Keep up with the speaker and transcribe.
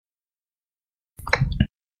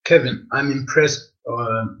Kevin, I'm impressed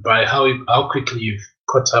by how quickly you've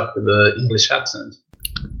caught up with the English accent.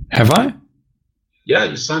 Have I? Yeah,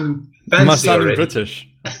 you sound fancy. Am I sounding already. British?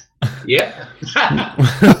 Yeah.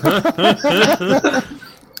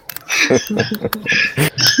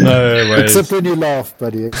 No way. Except when you laugh,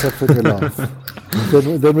 buddy. Except when you laugh.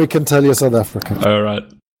 Then we can tell you're South African. All right.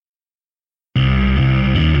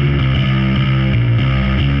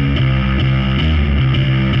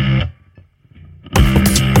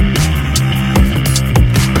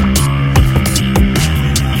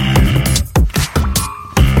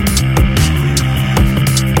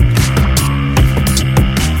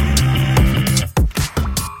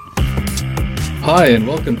 Hi and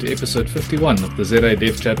welcome to episode 51 of the ZA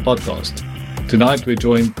Dev Chat podcast. Tonight we're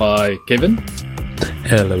joined by Kevin.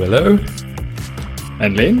 Hello, hello.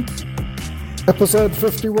 And Len. Episode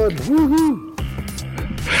 51. Woohoo!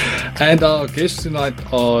 And our guests tonight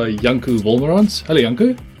are Janku Wolmerans. Hello,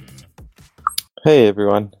 Janku. Hey,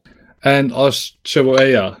 everyone. And Osh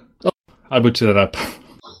Shaboeya. Oh, I butchered that up.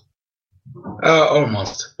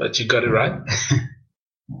 Almost, but you got it right.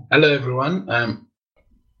 Hello, everyone.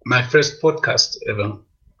 My first podcast ever.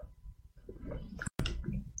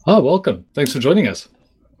 Oh, welcome. Thanks for joining us.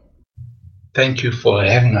 Thank you for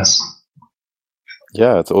having us.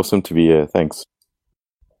 Yeah, it's awesome to be here. Thanks.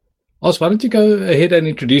 Oz, why don't you go ahead and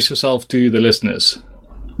introduce yourself to the listeners?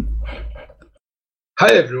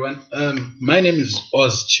 Hi, everyone. My name is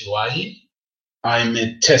Oz Chiwahi. I'm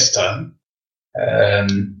a tester,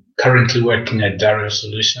 currently working at Dario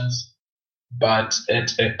Solutions, but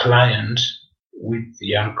at a client with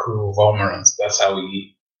Janku Wolmerans. That's how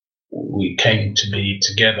we came to be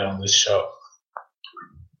together on this show.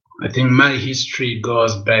 I think my history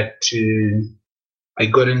goes back to I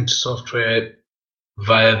got into software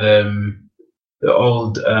via the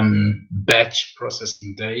old batch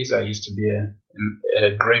processing days. I used to be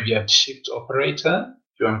a graveyard shift operator,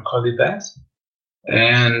 if you want to call it that.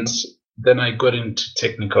 And then I got into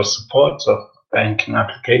technical support of banking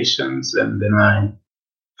applications, and then I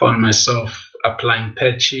found myself applying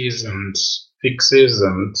patches and fixes,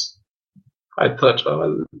 and I thought,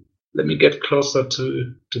 oh, let me get closer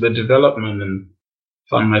to the development, and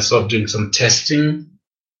found myself doing some testing,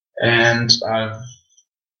 and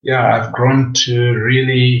I've grown to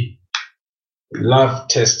really love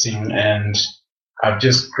testing, and I've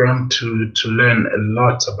just grown to learn a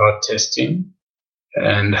lot about testing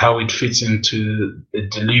and how it fits into the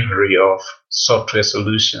delivery of software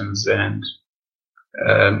solutions and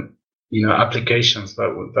applications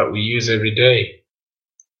that we use every day.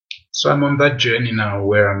 So I'm on that journey now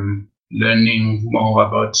where I'm learning more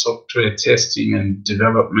about software testing and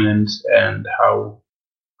development and how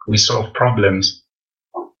we solve problems.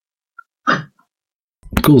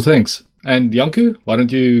 Cool, thanks. And Janku, why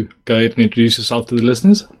don't you go ahead and introduce yourself to the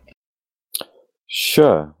listeners?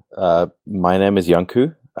 Sure. My name is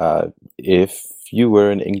Janku. If you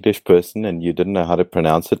were an English person and you didn't know how to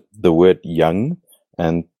pronounce it, the word young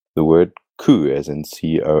and the word ku, as in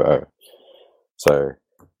C-O-O. So,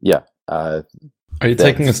 yeah. Are you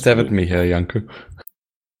taking a stab at me here, Janku?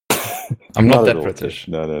 I'm not that British.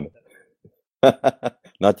 No.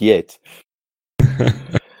 Not yet.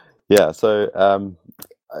 Yeah, so,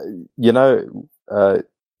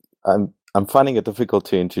 I'm finding it difficult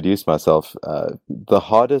to introduce myself. The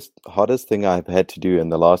hardest thing I've had to do in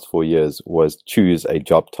the last 4 years was choose a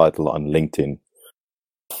job title on LinkedIn.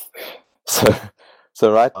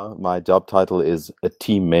 So right now, my job title is a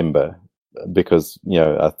team member because,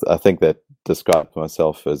 I think that describes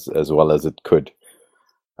myself as well as it could.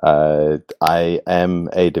 I am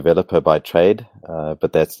a developer by trade,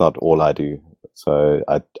 but that's not all I do. So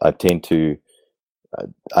I tend to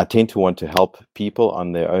want to help people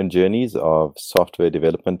on their own journeys of software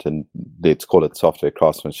development, and let's call it software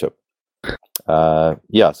craftsmanship.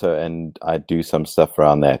 And I do some stuff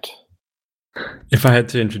around that. If I had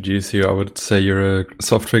to introduce you, I would say you're a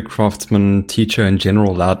software craftsman, teacher, and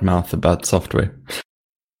general loudmouth about software.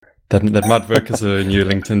 That might work as a new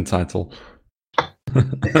LinkedIn title.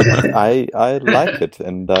 I like it,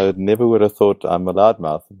 and I never would have thought I'm a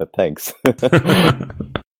loudmouth, but thanks.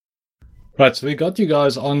 Right, so we got you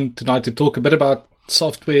guys on tonight to talk a bit about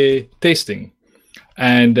software testing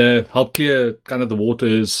and help clear kind of the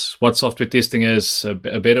waters, what software testing is, a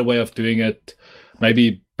better way of doing it,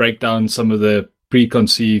 maybe break down some of the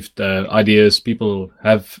preconceived ideas people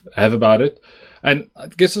have about it. And I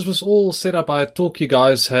guess this was all set up by a talk you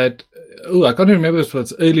guys had. I can't remember if it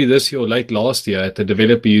was early this year or late last year at the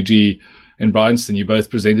Developer UG in Bryanston. You both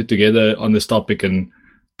presented together on this topic, and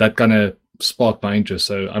that kind of sparked my interest.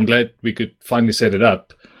 So I'm glad we could finally set it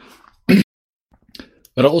up.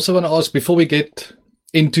 But I also want to ask, before we get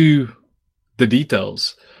into the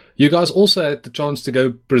details, you guys also had the chance to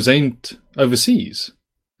go present overseas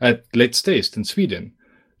at Let's Test in Sweden.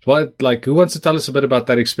 Who wants to tell us a bit about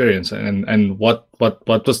that experience and what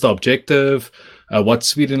was the objective? What's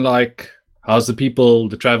Sweden like? How's the people,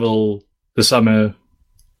 the travel, the summer?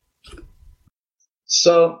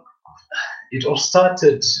 So it all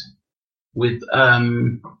started with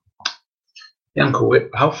Janko.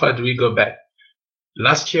 How far do we go back?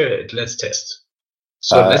 Last year at Let's Test.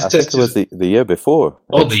 So Let's I Test think it was the year before.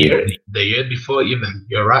 Oh, the year before even.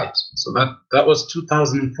 You're right. So that was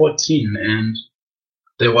 2014, and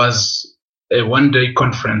there was a one-day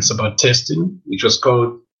conference about testing, which was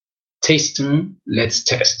called Tasting Let's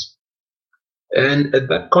Test. And at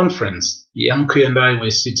that conference, Janko and I were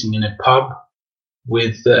sitting in a pub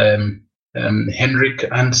with Henrik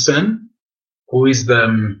Andersen, who is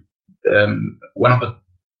the one of the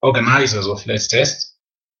organizers of Let's Test.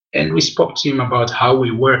 And we spoke to him about how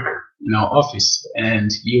we work in our office.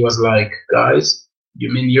 And he was like, guys,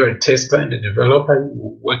 you mean you're a tester and a developer?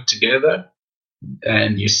 You work together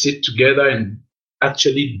and you sit together and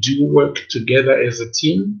actually do work together as a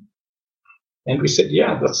team? And we said,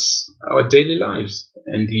 yeah, that's our daily lives.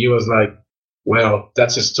 And he was like, well,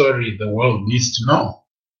 that's a story the world needs to know.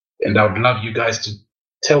 And I would love you guys to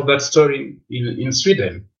tell that story in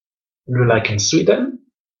Sweden. And we're like, in Sweden?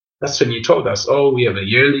 That's when you told us, oh, we have a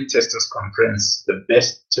yearly testers conference, the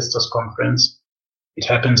best testers conference. It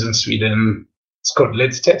happens in Sweden. It's called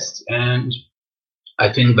Let's Test. And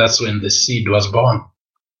I think that's when the seed was born.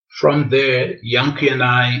 From there, Janko and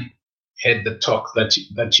I had the talk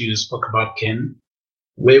that you spoke about, Ken,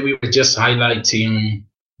 where we were just highlighting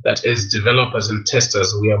that as developers and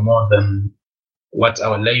testers, we are more than what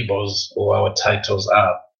our labels or our titles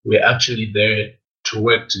are. We're actually there to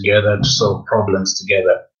work together, to solve problems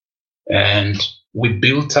together. And we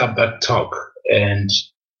built up that talk and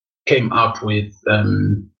came up with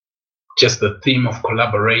just the theme of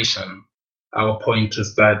collaboration. Our point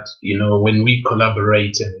is that, when we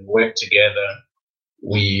collaborate and work together,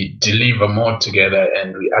 we deliver more together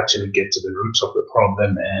and we actually get to the roots of the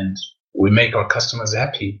problem and we make our customers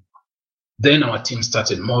happy. Then our team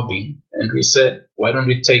started mobbing and we said, why don't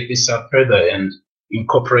we take this up further and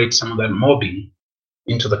incorporate some of that mobbing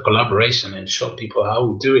into the collaboration and show people how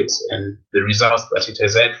we do it and the results that it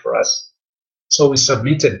has had for us. So we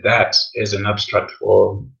submitted that as an abstract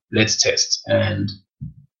for Let's Test, and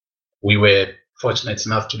we were fortunate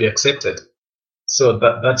enough to be accepted. So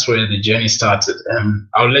that's where the journey started.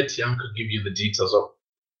 I'll let Janko give you the details of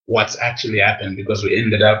what's actually happened, because we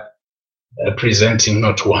ended up presenting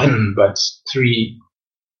not one, but three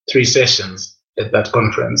sessions at that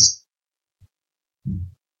conference.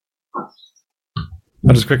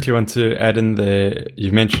 I just quickly want to add in there,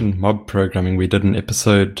 you mentioned mob programming. We did an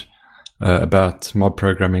episode about mob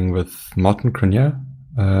programming with Martin Crunier.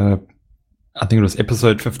 I think it was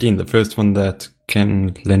episode 15, the first one that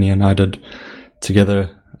Ken, Lenny, and I did together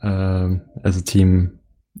as a team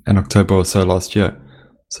in October or so last year.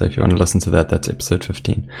 So if you want to listen to that, that's episode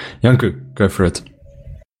 15. Janko, go for it.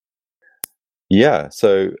 Yeah,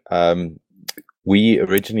 so we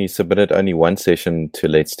originally submitted only one session to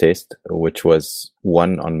Let's Test, which was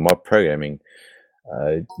one on mob programming.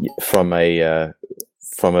 From a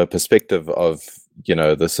perspective of,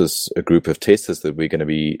 this is a group of testers that we're going to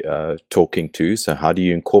be talking to. So how do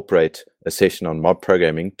you incorporate a session on mob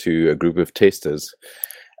programming to a group of testers?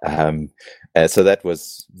 So that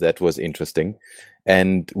was interesting.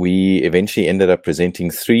 And we eventually ended up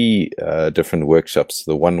presenting 3 different workshops.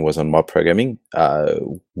 The one was on mob programming.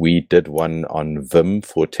 We did one on Vim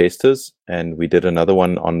for testers, and we did another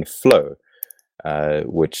one on Flow,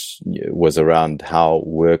 which was around how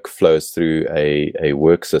work flows through a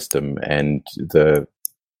work system and the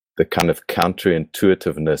kind of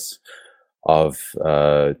counterintuitiveness of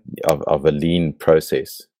a lean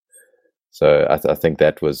process. So I think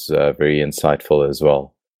that was very insightful as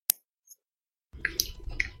well.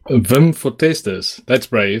 Vim for testers. That's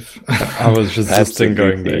brave. I was just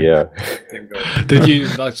going there. Yeah. Did you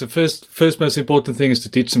the first most important thing is to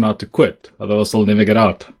teach them how to quit, otherwise they'll never get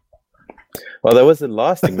out? Well, that was the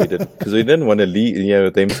last thing we did because we didn't want to leave,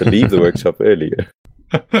 them to leave the workshop earlier.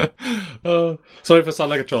 Sorry if I sound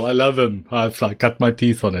like a troll. I love him. I've cut my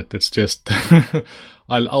teeth on it. It's just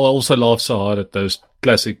I'll also laugh so hard at those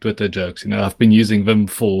classic Twitter jokes. I've been using Vim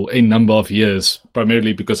for a number of years,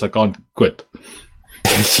 primarily because I can't quit.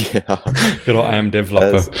 Yeah, good old I am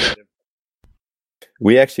developer.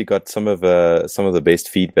 We actually got some of the best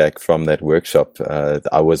feedback from that workshop.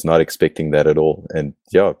 I was not expecting that at all, and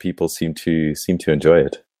yeah, people seem to enjoy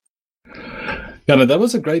it. Yeah, no, that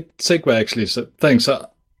was a great segue actually. So thanks.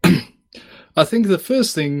 I think the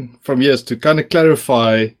first thing from here is to kind of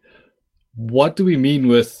clarify what do we mean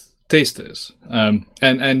with testers, and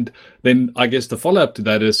then I guess the follow up to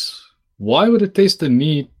that is why would a tester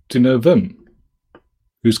need to know Vim?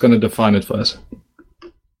 Who's going to define it for us?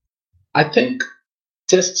 I think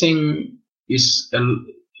testing is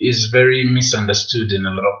very misunderstood in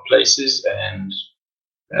a lot of places, and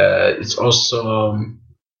it's also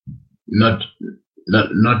not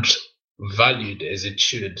valued as it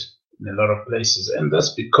should in a lot of places, and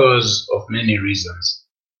that's because of many reasons.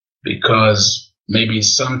 Because maybe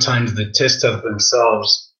sometimes the testers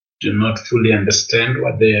themselves do not fully understand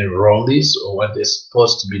what their role is or what they're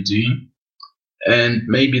supposed to be doing, and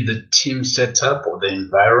maybe the team setup or the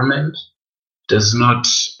environment does not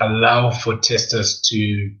allow for testers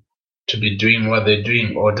to be doing what they're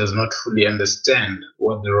doing, or does not fully understand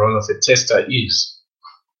what the role of a tester is,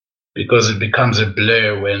 because it becomes a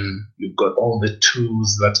blur when you've got all the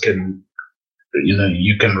tools that can,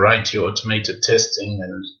 you can write your automated testing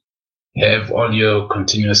and have all your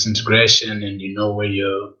continuous integration, and you know where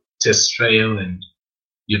your tests fail, and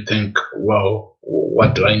you think, well,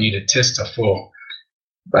 what do I need a tester for?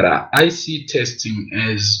 But I see testing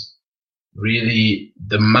as really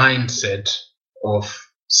the mindset of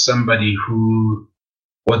somebody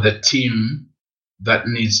or the team that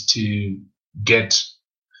needs to get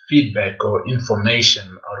feedback or information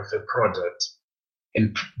out of a product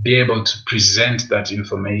and be able to present that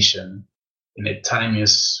information in a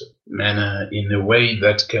timeous manner, in a way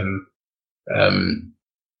that can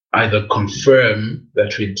either confirm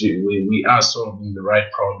that we are solving the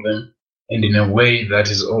right problem, and in a way that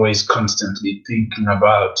is always constantly thinking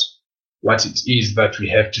about what it is that we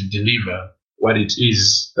have to deliver, what it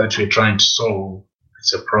is that we're trying to solve. If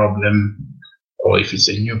it's a problem, or if it's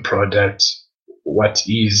a new product, what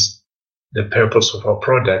is the purpose of our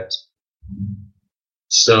product?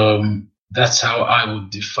 So that's how I would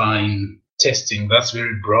define testing. That's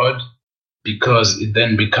very broad, because it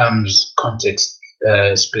then becomes context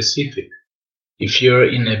specific. If you're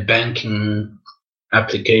in a banking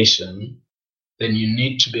application, then you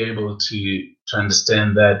need to be able to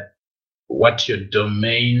understand that what your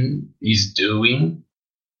domain is doing,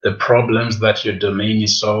 the problems that your domain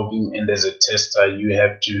is solving, and as a tester, you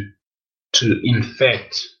have to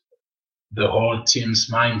infect the whole team's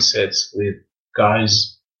mindsets with,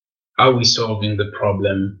 guys, are we solving the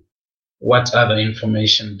problem? What other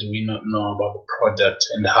information do we not know about the product,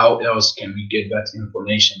 and how else can we get that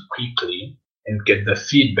information quickly and get the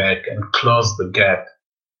feedback and close the gap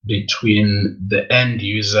between the end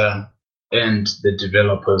user and the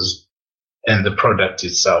developers and the product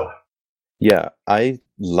itself? Yeah, I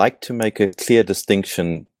like to make a clear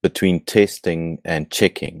distinction between testing and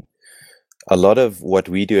checking. A lot of what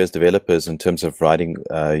we do as developers in terms of writing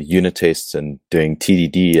unit tests and doing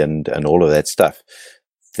TDD and all of that stuff,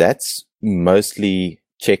 that's mostly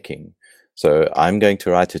checking. So I'm going to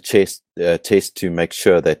write a test to make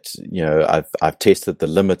sure that I've tested the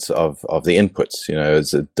limits of the inputs.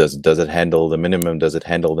 Does it handle the minimum? Does it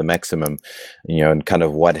handle the maximum? And kind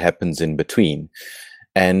of what happens in between.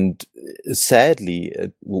 And sadly,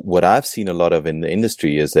 what I've seen a lot of in the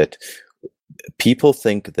industry is that people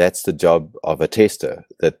think that's the job of a tester,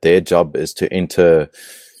 that their job is to enter,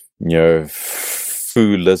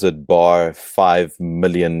 foo lizard bar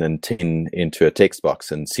 5,000,010 into a text box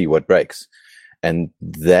and see what breaks. And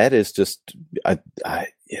that is just, I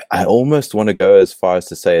almost want to go as far as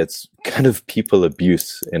to say it's kind of people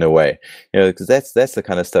abuse in a way, because that's the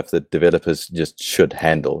kind of stuff that developers just should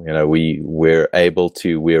handle. We're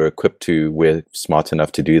equipped to, we're smart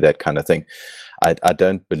enough to do that kind of thing. I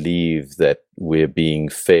don't believe that we're being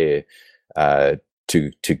fair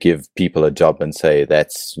to give people a job and say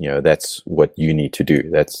that's what you need to do.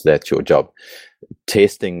 That's your job.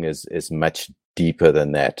 Testing is much deeper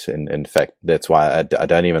than that, and in fact, that's why I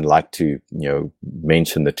don't even like to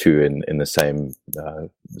mention the two in the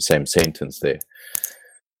same sentence there.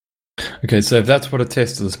 Okay, so if that's what a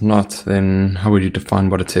test is not, then how would you define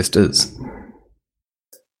what a test is?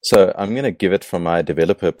 So I'm going to give it from my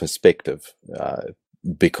developer perspective,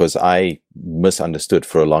 because I misunderstood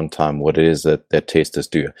for a long time what it is that testers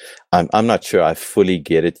do. I'm not sure I fully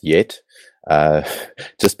get it yet,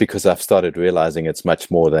 just because I've started realizing it's much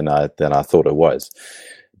more than I thought it was.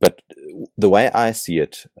 But the way I see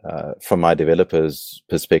it from my developer's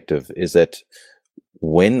perspective is that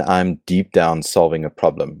when I'm deep down solving a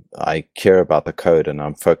problem, I care about the code and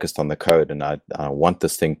I'm focused on the code, and I want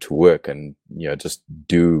this thing to work and just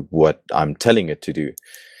do what I'm telling it to do.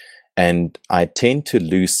 And I tend to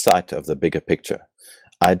lose sight of the bigger picture.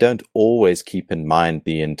 I don't always keep in mind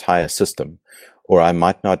the entire system, or I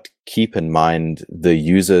might not keep in mind the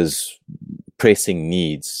user's pressing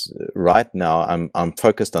needs. Right now, I'm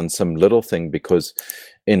focused on some little thing, because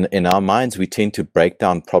in our minds we tend to break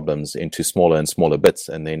down problems into smaller and smaller bits,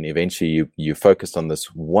 and then eventually you focus on this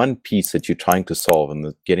one piece that you're trying to solve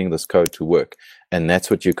and getting this code to work, and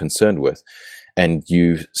that's what you're concerned with, and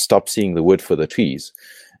you stop seeing the wood for the trees.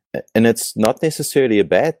 And it's not necessarily a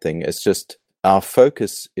bad thing. It's just our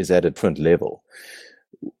focus is at a different level.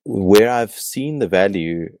 Where I've seen the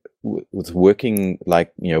value with working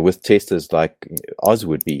with testers like Oz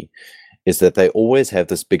would be, is that they always have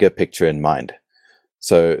this bigger picture in mind.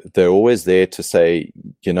 So they're always there to say,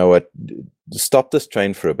 you know what, stop this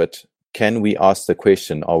train for a bit. Can we ask the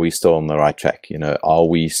question, are we still on the right track? Are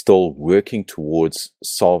we still working towards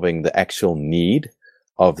solving the actual need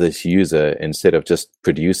of this user, instead of just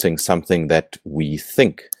producing something that we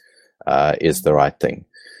think is the right thing?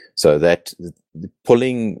 So that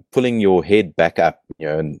pulling your head back up,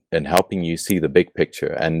 and helping you see the big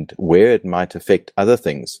picture and where it might affect other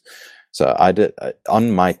things. So on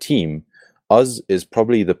my team, Oz is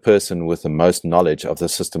probably the person with the most knowledge of the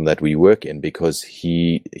system that we work in, because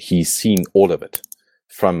he's seen all of it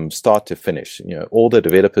from start to finish. All the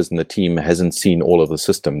developers in the team hasn't seen all of the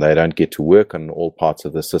system. They don't get to work on all parts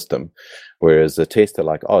of the system, whereas a tester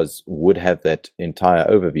like Oz would have that entire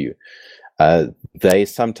overview. They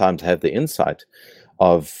sometimes have the insight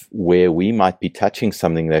of where we might be touching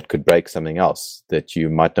something that could break something else that you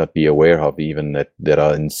might not be aware of, even that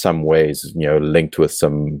are in some ways, linked with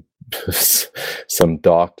some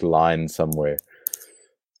dark line somewhere.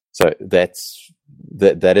 So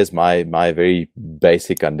that is my very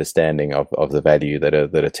basic understanding of the value that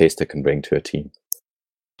a tester can bring to a team.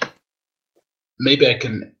 Maybe I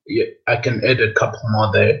can add a couple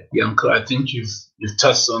more there, Janko. I think you've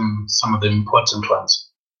touched on some of the important ones.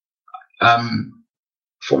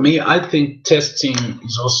 For me, I think testing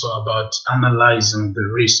is also about analyzing the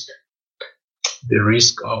risk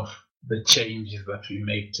of the changes that we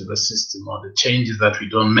make to the system, or the changes that we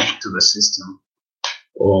don't make to the system,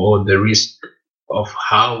 or the risk of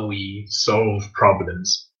how we solve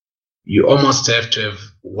problems. You almost have to have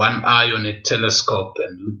one eye on a telescope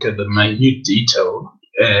and look at the minute detail,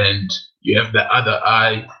 and you have the other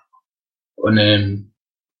eye one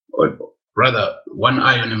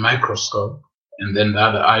eye on a microscope, and then the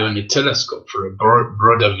other eye on a telescope for a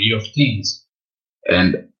broader view of things.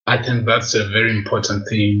 And I think that's a very important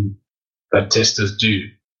thing that testers do.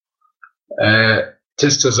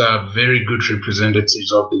 Testers are very good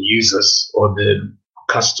representatives of the users or the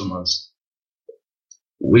customers,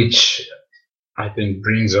 which I think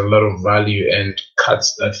brings a lot of value and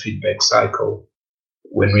cuts that feedback cycle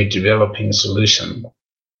when we're developing a solution.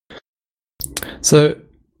 So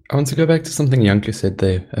I want to go back to something Janko said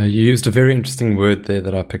there. You used a very interesting word there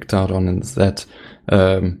that I picked out on, and it's that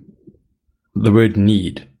the word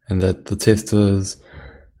need, and that the testers,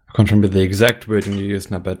 I can't remember the exact wording you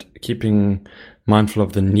used now, but keeping mindful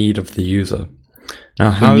of the need of the user.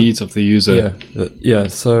 Now, the needs of the user. Yeah.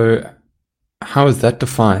 So how is that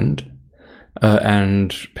defined?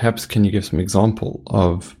 And perhaps can you give some example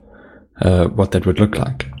of what that would look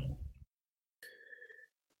like?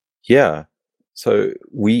 Yeah. So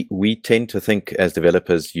we tend to think as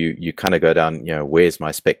developers, you kind of go down, where's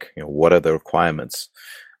my spec? What are the requirements?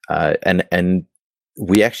 And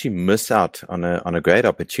we actually miss out on a great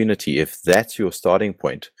opportunity if that's your starting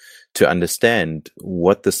point, to understand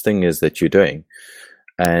what this thing is that you're doing.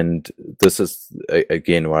 And this is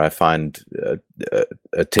again where I find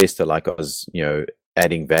a tester like us,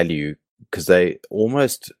 adding value, because they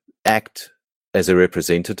almost act as a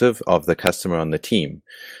representative of the customer on the team,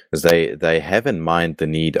 because they have in mind the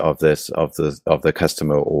need of the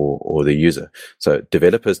customer or the user. So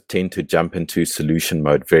developers tend to jump into solution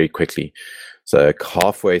mode very quickly. So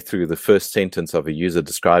halfway through the first sentence of a user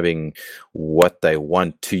describing what they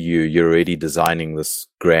want to you, you're already designing this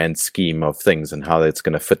grand scheme of things and how that's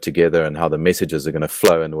going to fit together and how the messages are going to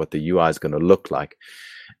flow and what the UI is going to look like.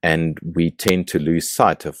 And we tend to lose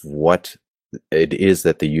sight of what it is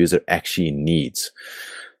that the user actually needs.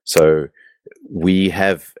 So we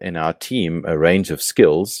have in our team a range of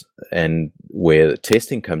skills, and where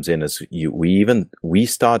testing comes in is we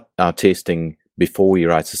start our testing before we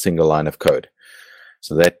write a single line of code.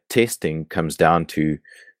 So that testing comes down to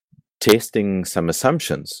testing some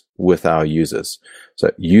assumptions with our users.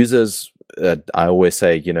 So users, I always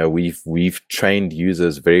say, we've trained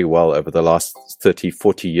users very well over the last 30,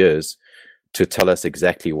 40 years to tell us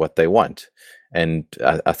exactly what they want. And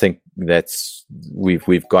I think that's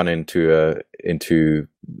we've gone off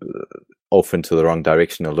into the wrong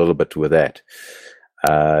direction a little bit with that.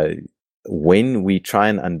 when we try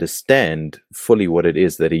and understand fully what it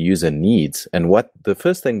is that a user needs, and what the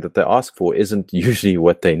first thing that they ask for isn't usually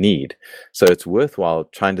what they need. So it's worthwhile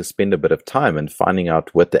trying to spend a bit of time and finding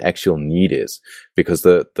out what the actual need is, because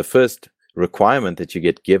the first requirement that you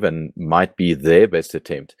get given might be their best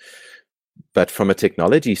attempt. But from a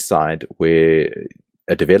technology side, where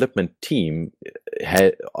a development team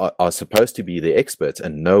are supposed to be the experts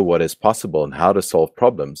and know what is possible and how to solve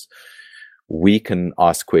problems, we can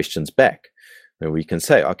ask questions back. And we can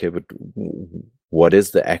say, okay, but what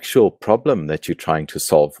is the actual problem that you're trying to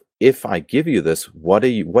solve? If I give you this, what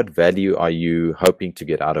value are you hoping to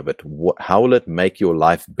get out of it? How will it make your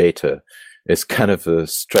life better? Is kind of a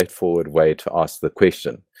straightforward way to ask the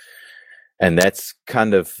question. And that's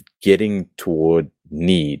kind of getting toward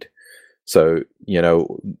need. So,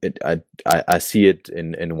 I see it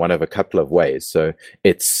in one of a couple of ways. So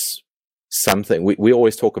it's something, we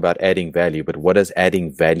always talk about adding value, but what does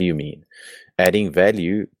adding value mean? Adding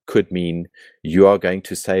value could mean you are going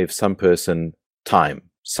to save some person time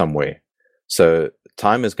somewhere. So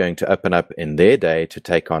time is going to open up in their day to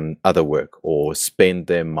take on other work or spend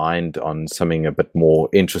their mind on something a bit more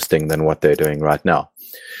interesting than what they're doing right now.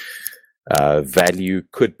 Value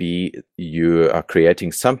could be you are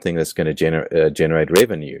creating something that's going to generate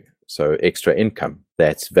revenue, so extra income.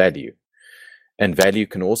 That's value. And value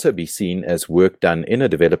can also be seen as work done in a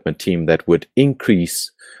development team that would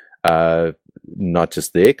increase not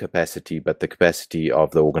just their capacity, but the capacity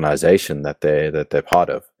of the organization that they're part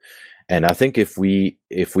of. And I think if we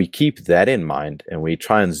keep that in mind and we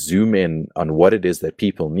try and zoom in on what it is that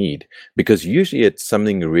people need, because usually it's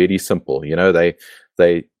something really simple.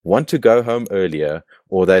 They want to go home earlier,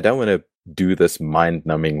 or they don't want to do this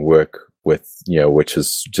mind-numbing work with, which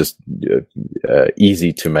is just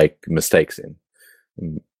easy to make mistakes in.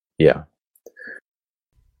 Yeah.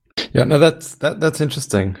 Yeah, no, that's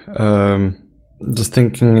interesting. Just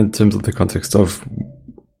thinking in terms of the context of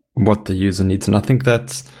what the user needs, and I think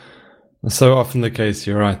that's so often the case.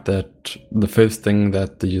 You're right that the first thing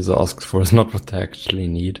that the user asks for is not what they actually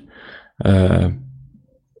need.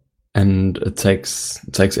 And it takes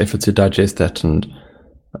effort to digest that and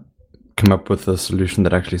come up with a solution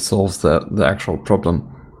that actually solves the actual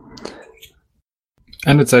problem.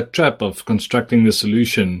 And it's that trap of constructing the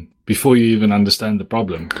solution before you even understand the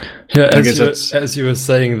problem. Yeah, as you were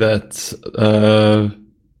saying that,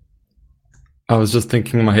 I was just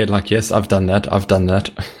thinking in my head, like, yes, I've done that.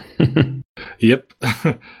 Yep.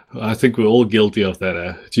 I think we're all guilty of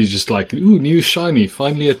that. You're just like, ooh, new shiny,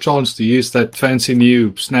 finally a chance to use that fancy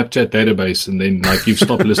new Snapchat database, and then like you've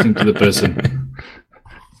stopped listening to the person.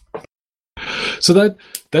 So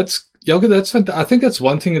that's Jelge, that's fantastic. I think that's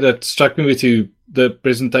one thing that struck me with you, the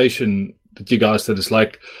presentation that you guys did, is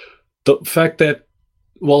like the fact that,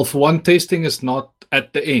 well, for one, testing is not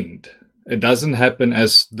at the end. It doesn't happen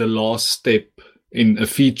as the last step in a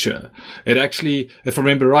feature. It actually, if I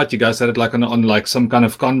remember right, you guys had it like on like some kind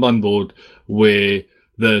of Kanban board where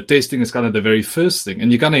the testing is kind of the very first thing,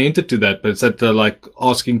 and you kind of hinted to that, but it's at the like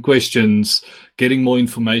asking questions, getting more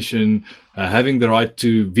information, having the right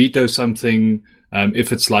to veto something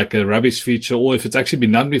if it's like a rubbish feature, or if it's actually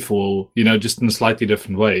been done before, just in a slightly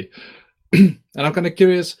different way. And I'm kind of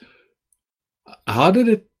curious, how did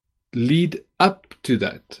it lead up to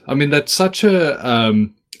that? I mean, that's such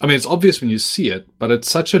a it's obvious when you see it, but it's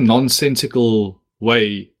such a nonsensical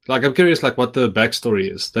way. Like, I'm curious, like, what the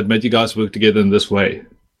backstory is that made you guys work together in this way.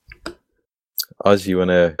 Oz, you want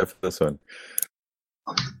to go for this one?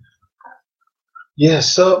 Yeah,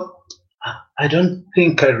 so I don't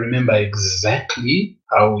think I remember exactly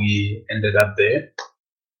how we ended up there,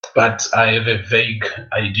 but I have a vague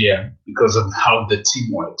idea because of how the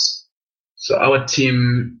team works. So our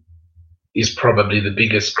team is probably the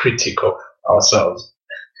biggest critic of ourselves.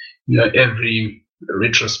 Every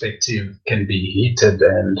retrospective can be heated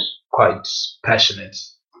and quite passionate.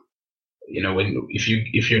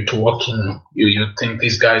 If you're talking, you think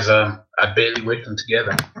these guys are barely working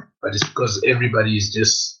together, but it's because everybody is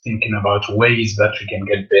just thinking about ways that we can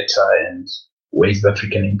get better and ways that we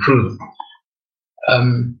can improve.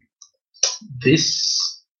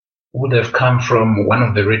 This would have come from one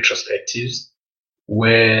of the retrospectives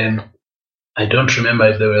where I don't remember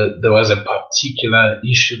if there was a particular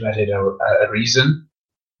issue that had arisen,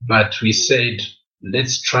 but we said,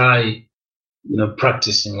 let's try,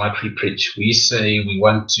 practicing what we preach. We say we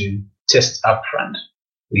want to test upfront.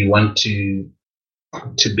 We want to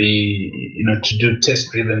be, to do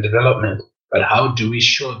test-driven development. But how do we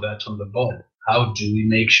show that on the board? How do we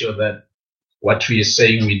make sure that what we are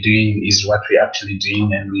saying we're doing is what we're actually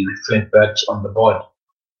doing, and we reflect that on the board?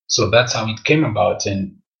 So that's how it came about.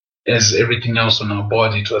 And as everything else on our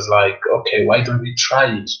board, it was like, okay, why don't we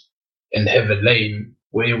try it and have a lane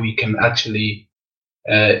where we can actually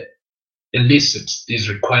elicit these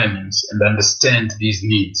requirements and understand these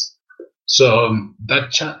needs. So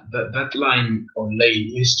that line or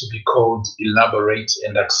lane used to be called elaborate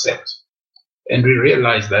and accept. And we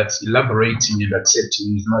realized that elaborating and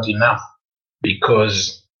accepting is not enough,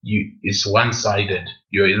 because it's one-sided.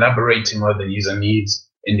 You're elaborating what the user needs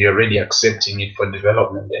and you're already accepting it for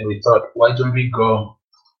development. And we thought, why don't we go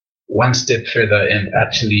one step further and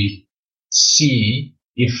actually see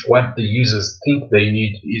if what the users think they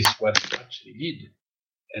need is what they actually need?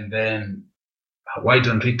 And then why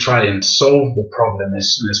don't we try and solve the problem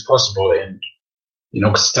as soon as possible, and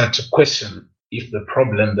start to question if the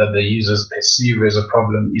problem that the users perceive as a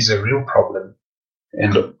problem is a real problem.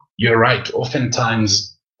 And you're right,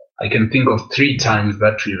 oftentimes I can think of 3 times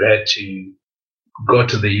that we've had to go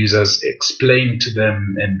to the users, explain to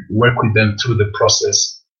them and work with them through the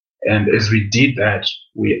process. And as we did that,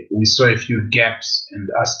 we saw a few gaps and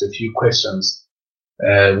asked a few questions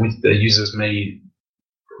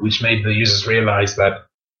which made the users realize that,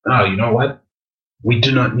 you know what? We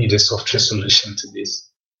do not need a software solution to this.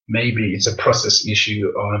 Maybe it's a process issue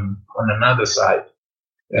on another side.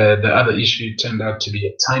 The other issue turned out to be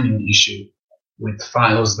a timing issue with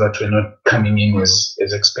files that were not coming in as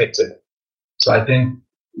expected. So I think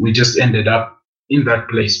we just ended up in that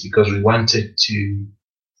place because we wanted to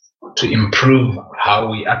improve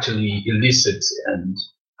how we actually elicit and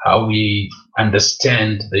how we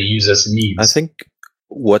understand the user's needs. I think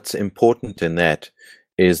what's important in that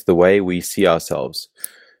is the way we see ourselves.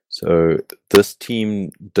 So this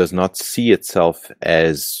team does not see itself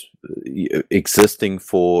as existing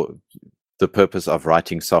for the purpose of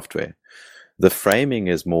writing software. The framing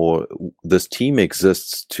is more, this team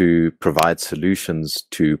exists to provide solutions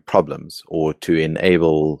to problems or to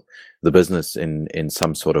enable the business in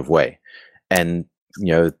some sort of way. And,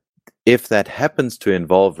 if that happens to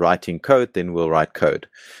involve writing code, then we'll write code.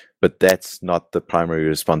 But that's not the primary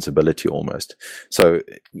responsibility almost. So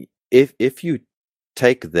if you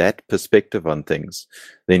take that perspective on things,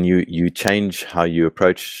 then you change how you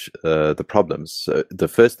approach the problems. So the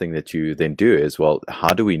first thing that you then do is, well, how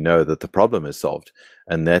do we know that the problem is solved?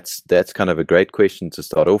 And that's kind of a great question to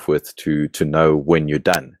start off with, to know when you're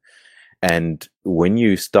done. And when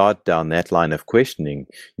you start down that line of questioning,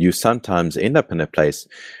 you sometimes end up in a place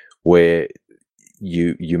where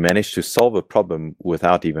you manage to solve a problem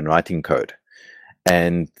without even writing code.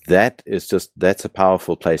 And that's a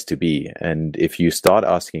powerful place to be. And if you start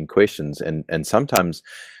asking questions, and sometimes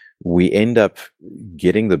we end up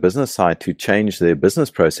getting the business side to change their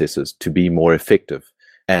business processes to be more effective.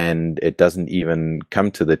 And it doesn't even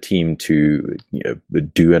come to the team to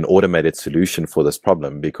do an automated solution for this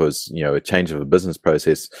problem, because a change of a business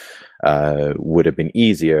process would have been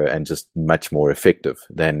easier and just much more effective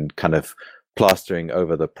than kind of plastering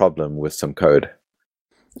over the problem with some code.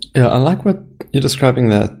 Yeah, I like what you're describing,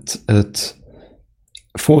 that it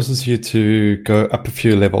forces you to go up a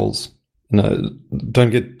few levels.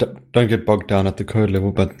 Don't get bogged down at the code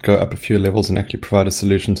level, but go up a few levels and actually provide a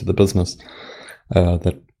solution to the business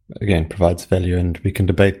that, again, provides value. And we can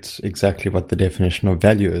debate exactly what the definition of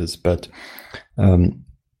value is, but the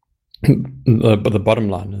bottom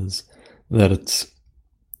line is that it's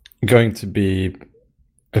going to be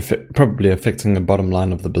probably affecting the bottom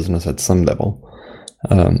line of the business at some level.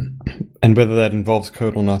 And whether that involves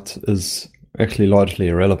code or not is actually largely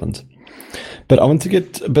irrelevant. But I want to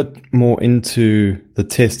get a bit more into the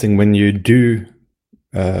testing when you do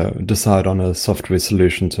decide on a software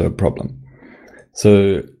solution to a problem.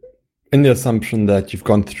 So in the assumption that you've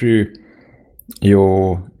gone through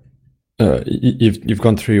your you've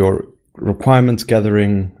gone through your requirements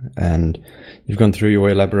gathering, and you've gone through your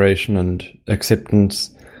elaboration and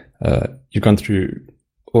acceptance, you've gone through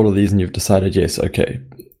all of these, and you've decided, yes, okay,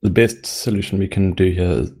 the best solution we can do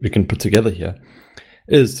here, we can put together here,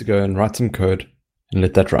 is to go and write some code and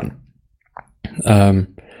let that run.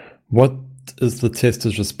 What is the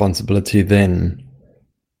tester's responsibility then?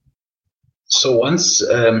 So once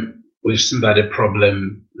we've seen that a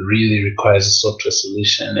problem really requires a software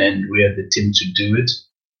solution and we are the team to do it,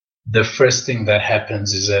 the first thing that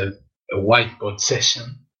happens is a whiteboard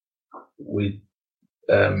session with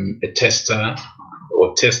a tester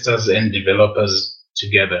or testers and developers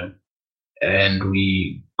together. And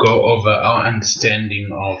we go over our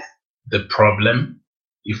understanding of the problem.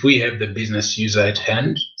 If we have the business user at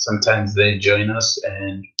hand, sometimes they join us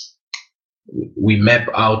and we map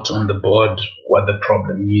out on the board what the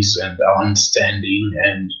problem is and our understanding,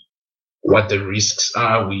 and what the risks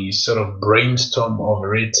are. We sort of brainstorm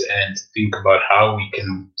over it and think about how we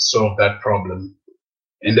can solve that problem.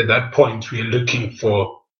 And at that point, we're looking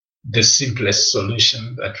for the simplest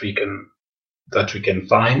solution that we can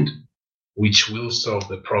find, which will solve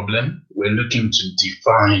the problem. We're looking to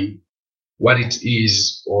define what it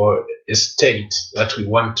is or a state that we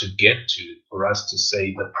want to get to for us to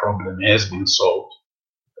say the problem has been solved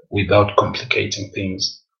without complicating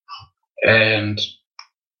things. And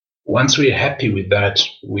once we're happy with that,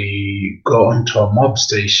 we go onto a mob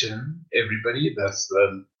station, everybody, that's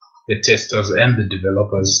the testers and the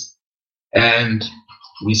developers, and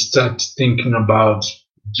we start thinking about,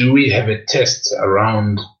 do we have a test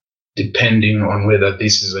around, depending on whether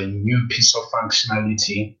this is a new piece of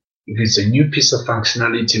functionality. If it's a new piece of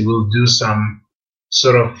functionality, we'll do some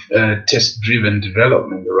sort of test-driven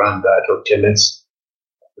development around that. Okay, let's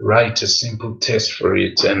write a simple test for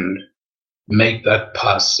it and make that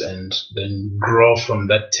pass, and then grow from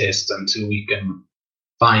that test until we can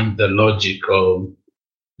find the logic or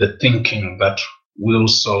the thinking that will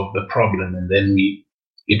solve the problem, and then we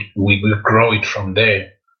will grow it from there.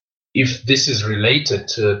 If this is related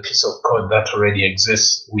to a piece of code that already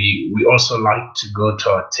exists, we also like to go to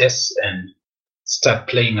our tests and start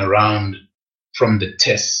playing around from the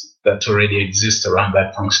tests that already exist around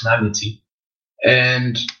that functionality.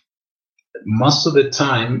 And most of the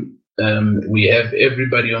time, we have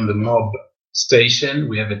everybody on the mob station.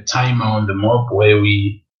 We have a timer on the mob where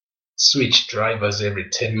we switch drivers every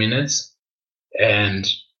 10 minutes. And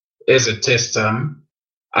as a tester,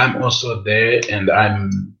 I'm also there and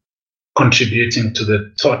I'm contributing to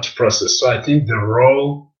the thought process. So I think the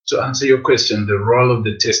role, to answer your question, the role of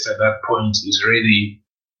the tester at that point is really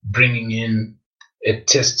bringing in a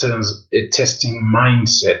testing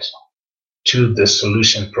mindset to the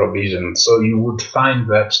solution provision. So you would find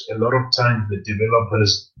that a lot of times the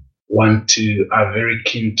developers are very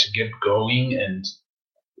keen to get going and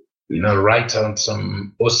write out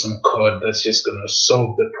some awesome code that's just going to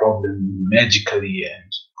solve the problem magically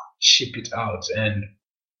and ship it out. And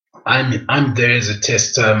I'm there as a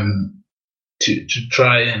tester to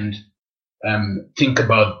try and think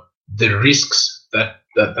about the risks that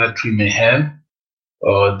we may have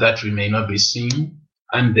or that we may not be seeing.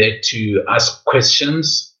 I'm there to ask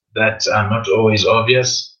questions that are not always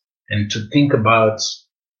obvious and to think about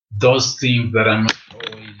those things that are not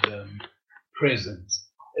always present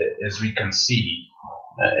as we can see.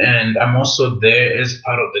 And I'm also there as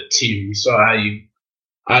part of the team. So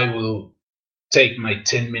I will take my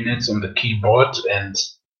 10 minutes on the keyboard and,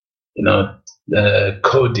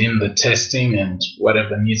 code in the testing and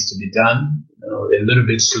whatever needs to be done. A little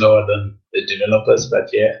bit slower than the developers, but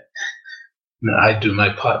yeah, I do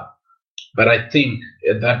my part. But I think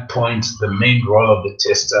at that point, the main role of the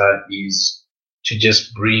tester is to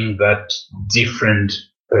just bring that different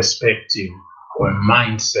perspective or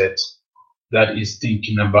mindset that is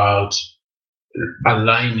thinking about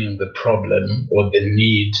aligning the problem or the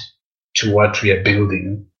need to what we are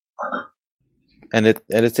building. And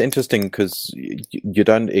it's interesting because you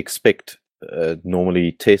don't expect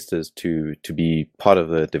normally testers to be part of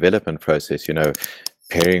the development process,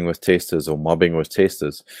 pairing with testers or mobbing with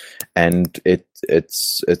testers, and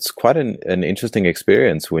it's quite an interesting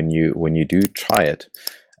experience when you do try it.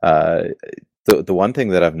 The one thing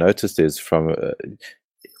that I've noticed is from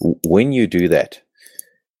when you do that,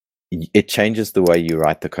 it changes the way you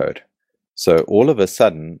write the code. So all of a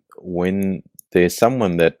sudden, when there's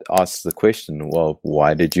someone that asks the question, well,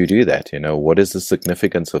 why did you do that? What is the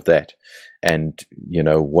significance of that? And,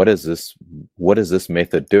 what is this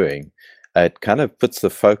method doing? It kind of puts the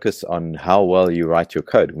focus on how well you write your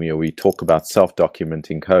code. We talk about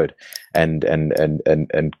self-documenting code and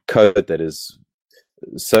code that is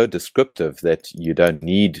so descriptive that you don't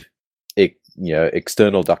need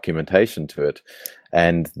external documentation to it.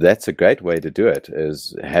 And that's a great way to do it,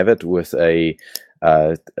 is have it with a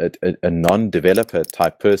non-developer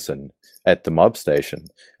type person at the mob station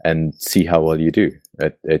and see how well you do.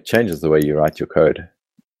 It changes the way you write your code.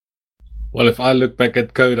 Well, if I look back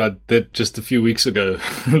at code I did just a few weeks ago,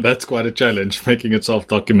 that's quite a challenge, making it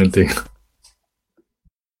self-documenting.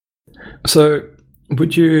 So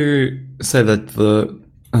would you say that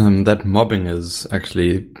that mobbing is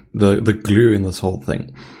actually the glue in this whole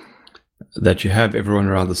thing? That you have everyone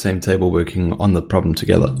around the same table working on the problem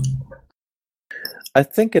together? I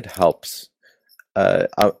think it helps.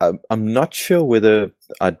 I'm not sure whether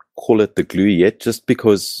I'd call it the glue yet, just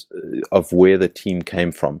because of where the team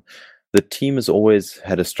came from. The team has always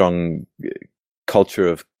had a strong culture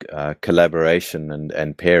of collaboration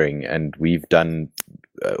and pairing, and we've done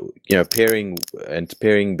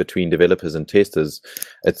pairing between developers and testers,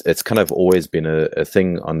 it's kind of always been a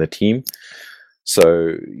thing on the team.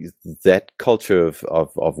 So that culture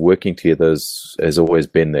of working together has always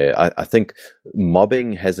been there. I think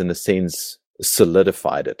mobbing has, in a sense,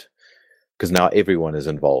 solidified it, because now everyone is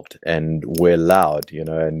involved and we're loud,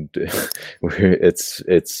 and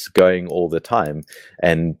it's going all the time.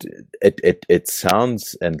 And it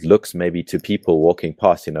sounds and looks maybe to people walking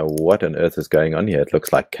past, what on earth is going on here? It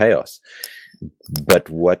looks like chaos. But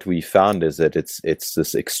what we found is that it's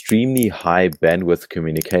this extremely high bandwidth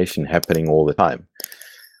communication happening all the time,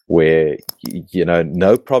 where,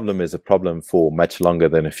 no problem is a problem for much longer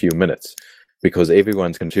than a few minutes, because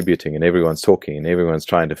everyone's contributing and everyone's talking and everyone's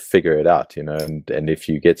trying to figure it out, and if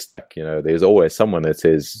you get stuck, there's always someone that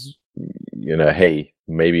says, hey,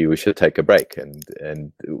 maybe we should take a break,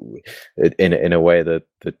 and in a way that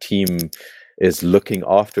the team is looking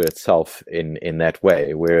after itself in that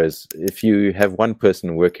way. Whereas if you have one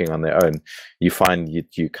person working on their own, you find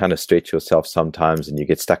you kind of stretch yourself sometimes and you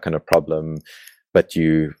get stuck on a problem, but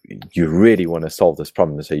you really want to solve this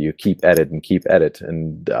problem, so you keep at it and keep at it.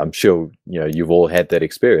 And I'm sure you've all had that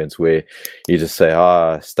experience where you just say,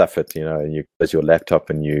 stuff it, and you close your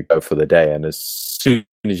laptop and you go for the day, and as soon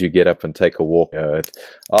as you get up and take a walk,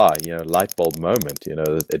 light bulb moment,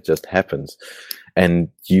 it just happens. And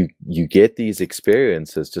you get these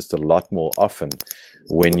experiences just a lot more often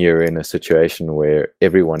when you're in a situation where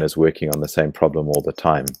everyone is working on the same problem all the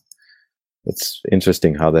time. It's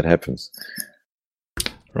interesting how that happens.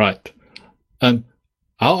 Right. How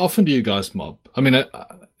often do you guys mob? I mean,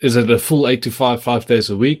 is it a full 8 to 5 days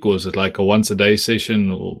a week, or is it like a once a day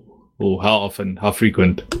session, or how often, how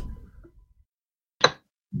frequent?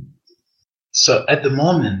 So at the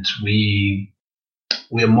moment,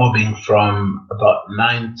 we're mobbing from about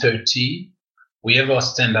 9:30. We have our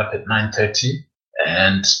stand-up at 9:30,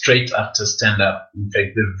 and straight after stand-up, in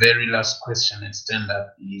fact, the very last question at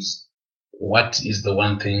stand-up is, what is the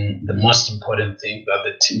one thing, the most important thing that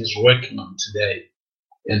the team is working on today?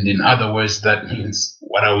 And in other words, that means,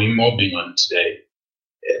 what are we mobbing on today?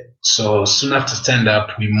 So soon after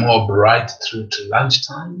stand-up, we mob right through to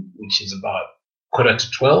lunchtime, which is about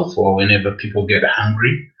 11:45, or whenever people get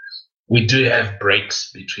hungry. We do have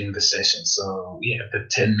breaks between the sessions. So we have the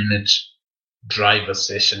 10-minute driver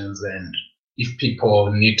sessions. And if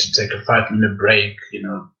people need to take a 5-minute break,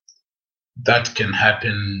 that can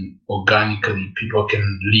happen organically. People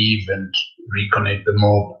can leave and reconnect the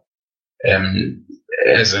mob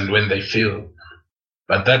as and when they feel.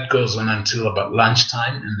 But that goes on until about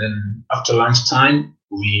lunchtime. And then after lunchtime,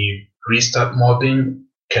 we restart mobbing.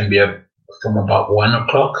 Can be from about 1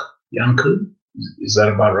 o'clock, Janku. Is that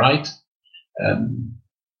about right?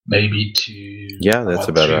 Maybe to that's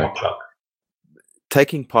about 3 right. o'clock.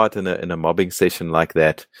 Taking part in a mobbing session like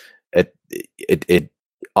that, it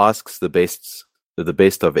asks the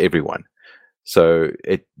best of everyone. So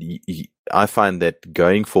I find that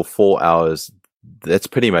going for 4 hours, that's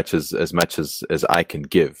pretty much as much as I can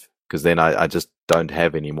give, because then I just don't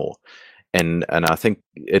have any more. And I think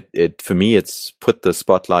it for me, it's put the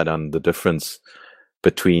spotlight on the difference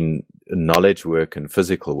between knowledge work and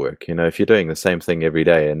physical work. If you're doing the same thing every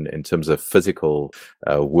day, and in terms of physical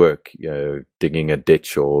work, digging a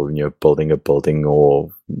ditch, or building a building,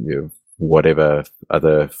 or whatever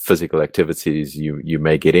other physical activities you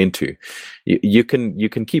may get into, you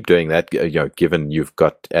can keep doing that, given you've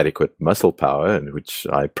got adequate muscle power, and which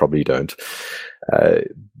I probably don't.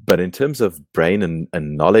 But in terms of brain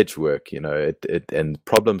and knowledge work, and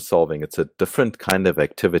problem solving, it's a different kind of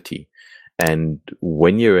activity. And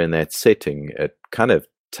when you're in that setting, it kind of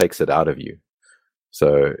takes it out of you.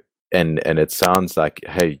 So, and it sounds like,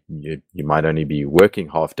 hey, you might only be working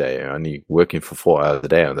half day, or only working for 4 hours a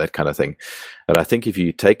day, or that kind of thing. But I think if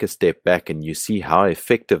you take a step back and you see how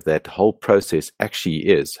effective that whole process actually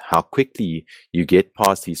is, how quickly you get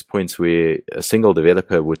past these points where a single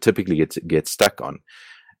developer would typically get stuck on,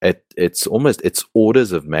 it's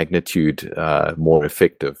orders of magnitude more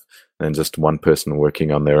effective than just one person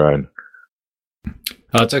working on their own.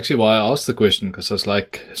 That's actually why I asked the question, because it's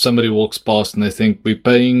like somebody walks past and they think, we're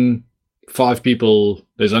paying 5 people,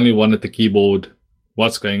 there's only one at the keyboard,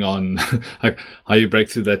 what's going on? Like, how you break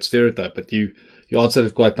through that stereotype. But you answered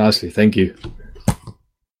it quite nicely. Thank you.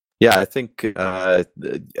 Yeah, I think I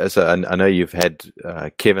know you've had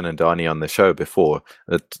Kevin and Donnie on the show before.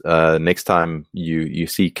 That next time you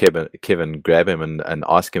see Kevin, grab him and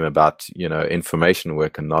ask him about information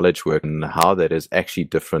work and knowledge work, and how that is actually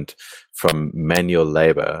different from manual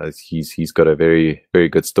labor. He's got a very, very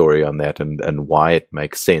good story on that, and why it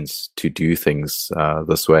makes sense to do things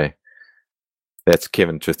this way. That's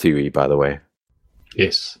Kevin Trithiwi, by the way.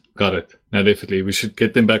 Yes, got it. No, definitely. We should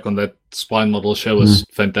get them back on that spine model show. Was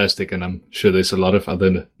fantastic, and I'm sure there's a lot of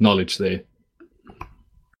other knowledge there.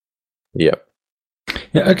 Yeah.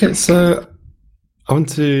 Yeah, okay, so I want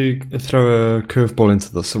to throw a curveball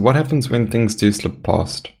into this. So what happens when things do slip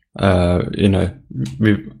past?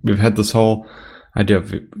 We've had this whole idea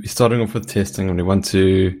of we're starting off with testing and we want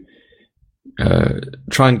to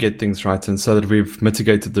try and get things right, and so that we've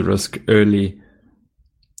mitigated the risk early.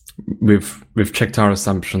 We've checked our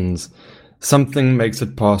assumptions. Something makes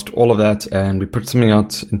it past all of that, and we put something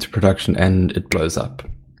out into production, and it blows up.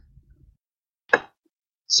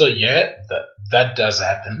 So yeah, that does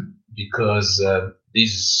happen, because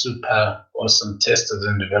these super awesome testers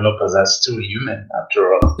and developers are still human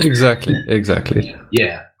after all. Exactly.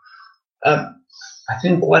 Yeah. I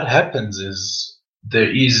think what happens is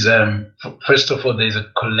there is, first of all, there's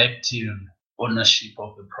a collective ownership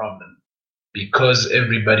of the problem. Because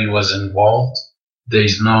everybody was involved, there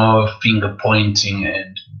is no finger pointing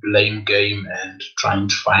and blame game and trying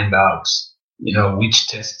to find out, which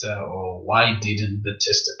tester or why didn't the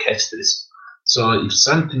tester catch this. So if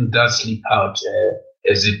something does slip out,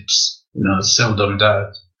 as it seldom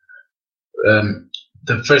does,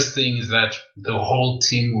 the first thing is that the whole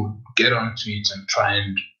team would get onto it and try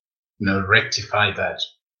and rectify that.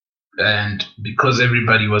 And because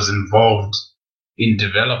everybody was involved in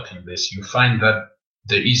developing this, you find that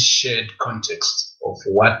there is shared context of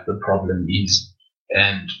what the problem is,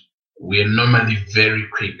 and we are normally very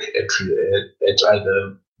quick at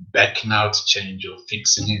either backing out change or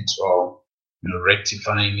fixing it, or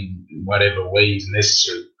rectifying in whatever way is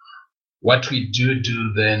necessary. What we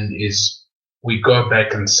do then is we go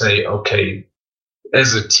back and say, okay,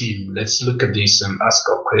 as a team, let's look at this and ask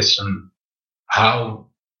our question: how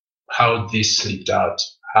this slipped out?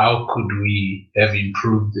 How could we have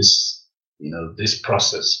improved this, this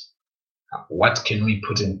process? What can we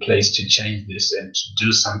put in place to change this and to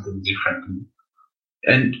do something differently?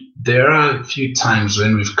 And there are a few times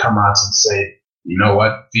when we've come out and said, you know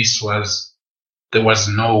what, there was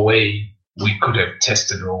no way we could have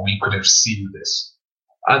tested or we could have seen this.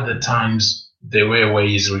 Other times, there were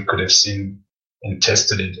ways we could have seen and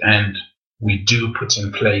tested it. And we do put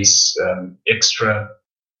in place extra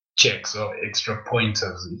checks or extra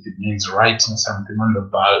pointers. If it means writing something on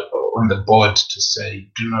the board to say,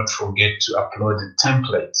 do not forget to upload the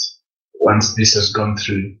templates once this has gone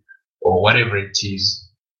through, or whatever it is,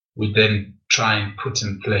 we then try and put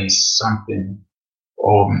in place something,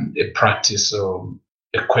 or a practice or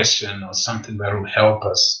a question or something that will help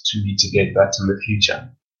us to mitigate that in the future.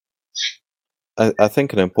 I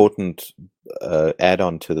think an important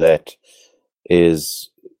add-on to that is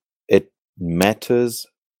it matters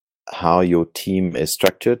how your team is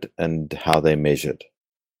structured and how they're measured.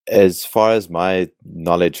 As far as my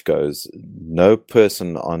knowledge goes, no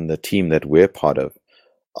person on the team that we're part of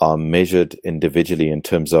are measured individually in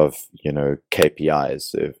terms of,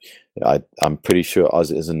 KPIs. I'm pretty sure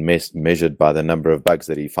Oz isn't measured by the number of bugs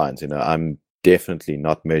that he finds. I'm definitely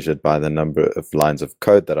not measured by the number of lines of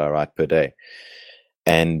code that I write per day.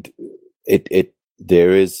 And it's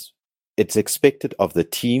expected of the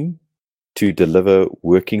team to deliver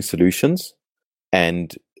working solutions,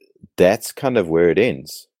 and that's kind of where it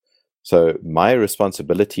ends. So my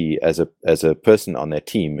responsibility as a person on that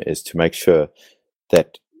team is to make sure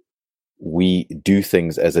that we do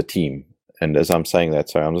things as a team. And as I'm saying that,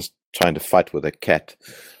 sorry, I'm just trying to fight with a cat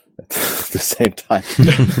at the same time.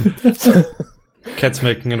 Cat's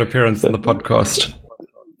making an appearance in the podcast.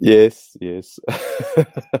 Yes.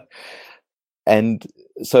 And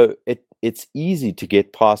so it's easy to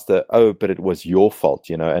get past but it was your fault,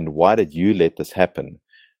 and why did you let this happen?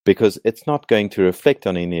 Because it's not going to reflect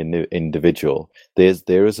on any individual.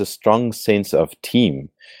 There is a strong sense of team.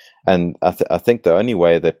 And I think the only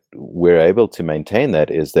way that we're able to maintain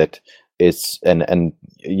that is that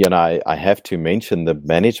I have to mention the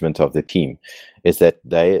management of the team, is that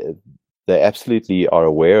they absolutely are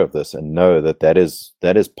aware of this and know that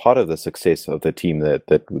is part of the success of the team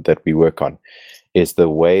that we work on, is the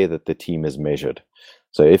way that the team is measured.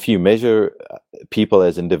 So if you measure people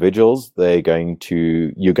as individuals, you're going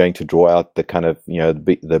to draw out the kind of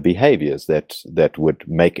the behaviors that would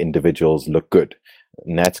make individuals look good.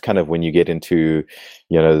 And that's kind of when you get into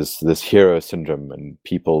this hero syndrome and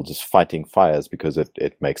people just fighting fires because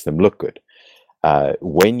it makes them look good.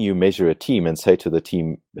 When you measure a team and say to the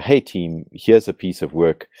team, hey team, here's a piece of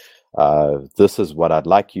work, this is what I'd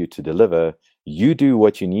like you to deliver, you do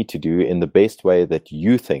what you need to do in the best way that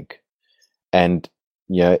you think. And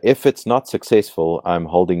if it's not successful, I'm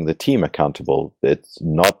holding the team accountable. It's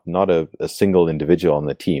not a single individual on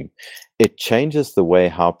the team. It changes the way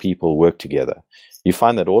how people work together. you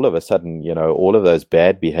find that all of a sudden, all of those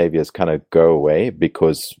bad behaviors kind of go away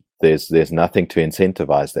because there's nothing to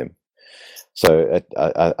incentivize them. So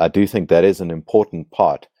I do think that is an important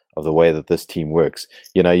part of the way that this team works.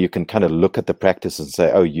 You can kind of look at the practice and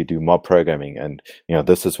say, oh, you do mob programming, and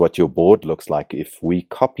this is what your board looks like. If we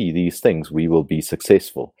copy these things, we will be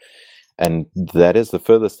successful. And that is the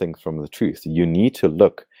furthest thing from the truth. You need to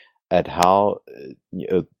look at how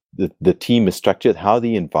the team is structured, how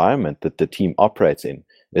the environment that the team operates in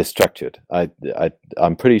is structured.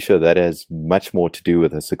 I'm pretty sure that has much more to do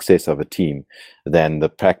with the success of a team than the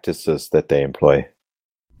practices that they employ.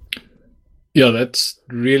 Yeah, that's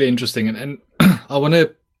really interesting. And I want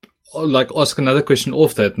to ask another question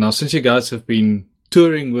off that. Now, since you guys have been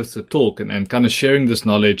touring with the talk and kind of sharing this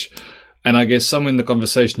knowledge, and I guess somewhere in the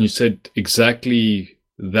conversation you said exactly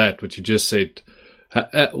that, what you just said,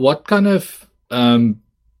 what kind of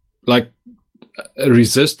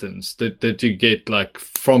resistance that you get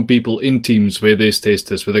from people in teams where there's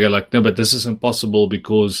testers, where they go no, but this is impossible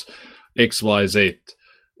because X, Y, Z.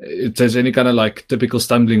 If there's any kind of typical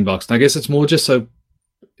stumbling blocks. And I guess it's more just so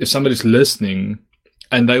if somebody's listening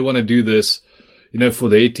and they want to do this, for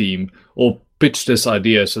their team, or pitch this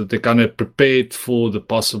idea so that they're kind of prepared for the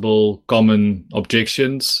possible common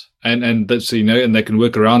objections and that's, and they can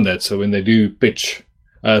work around that. So when they do pitch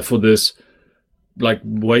for this,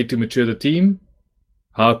 way to mature the team,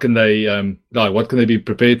 how can they, what can they be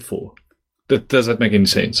prepared for? Does that make any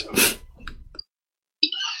sense?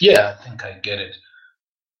 Yeah, I think I get it.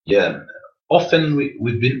 Yeah, often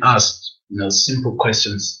we've been asked, simple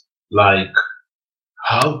questions like,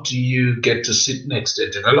 how do you get to sit next to a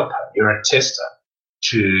developer? You're a tester.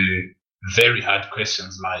 To very hard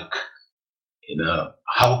questions like,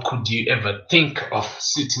 how could you ever think of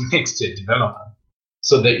sitting next to a developer?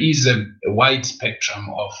 So there is a wide spectrum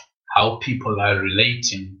of how people are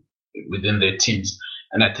relating within their teams.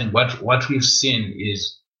 And I think what we've seen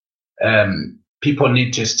is people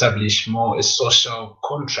need to establish more a social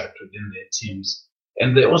contract within their teams.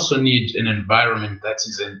 And they also need an environment that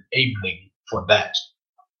is enabling for that.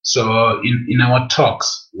 So in our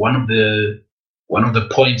talks, one of the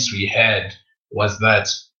points we had was that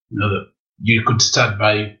you could start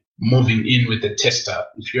by moving in with a tester.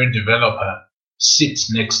 If you're a developer, sit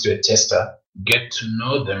next to a tester, get to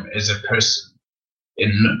know them as a person.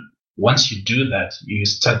 And once you do that, you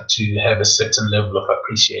start to have a certain level of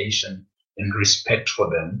appreciation and respect for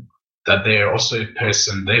them, that they are also a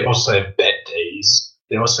person. They also have bad days.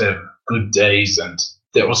 They also have good days, and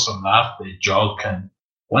they also laugh, they joke. And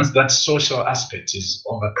once that social aspect is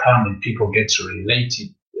overcome and people get to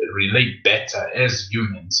relate better as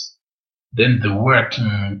humans, then the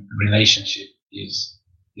working relationship is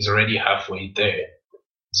already halfway there.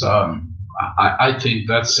 So I think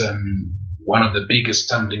that's one of the biggest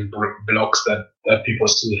stumbling blocks that people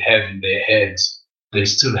still have in their heads. They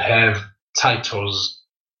still have titles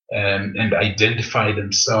and identify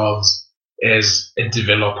themselves as a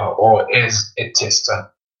developer or as a tester.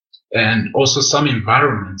 And also some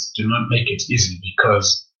environments do not make it easy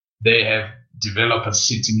because they have developers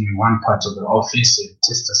sitting in one part of the office and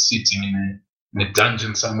testers sitting in a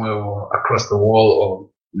dungeon somewhere or across the wall or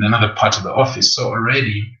in another part of the office. So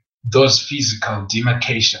already those physical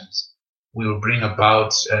demarcations will bring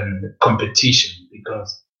about competition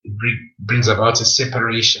because it brings about a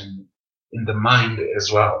separation in the mind as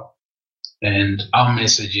well. And our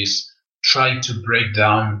message is try to break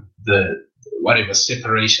down the whatever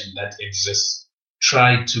separation that exists.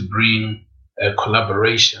 Try to bring a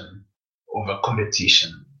collaboration over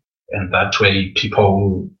competition. And that way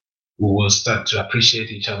people will start to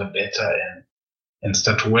appreciate each other better and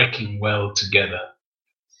start working well together.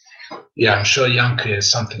 Yeah, I'm sure Janke has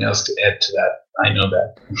something else to add to that. I know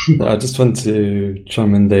that. I just want to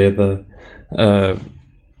chime in there.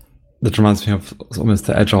 That reminds me of almost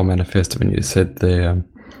the Agile Manifesto when you said the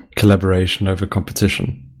collaboration over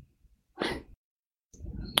competition.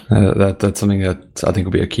 That's something that I think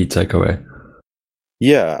will be a key takeaway.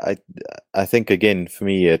 Yeah, I think again for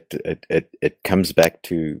me it comes back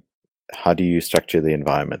to how do you structure the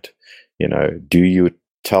environment? Do you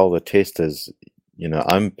tell the testers,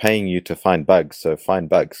 I'm paying you to find bugs, so find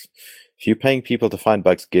bugs. If you're paying people to find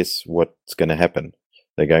bugs, guess what's going to happen?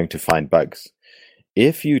 They're going to find bugs.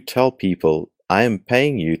 If you tell people, I am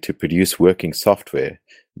paying you to produce working software,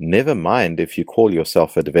 never mind if you call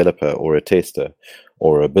yourself a developer or a tester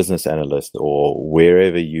or a business analyst or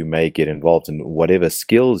wherever you may get involved in whatever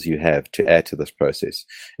skills you have to add to this process.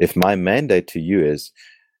 If my mandate to you is,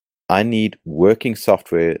 I need working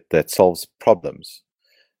software that solves problems,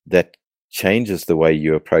 that changes the way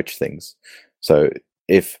you approach things. So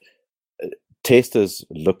if testers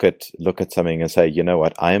look at something and say, you know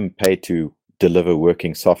what, I am paid to deliver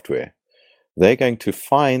working software. They're going to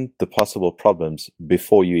find the possible problems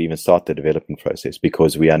before you even start the development process,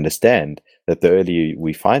 because we understand that the earlier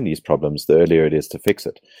we find these problems, the earlier it is to fix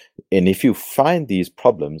it. And if you find these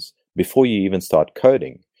problems before you even start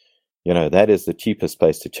coding, that is the cheapest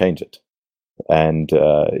place to change it. And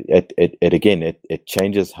it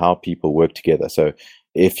changes how people work together. So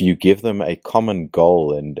if you give them a common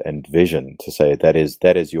goal and vision to say that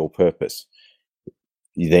is your purpose,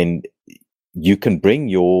 then you can bring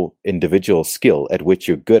your individual skill at which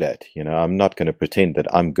you're good at. I'm not going to pretend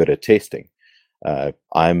that I'm good at testing.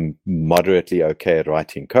 I'm moderately okay at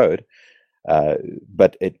writing code,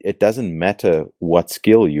 but it doesn't matter what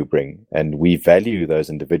skill you bring, and we value those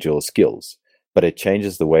individual skills, but it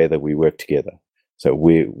changes the way that we work together. So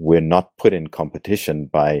we're not put in competition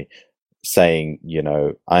by saying,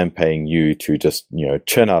 I'm paying you to just,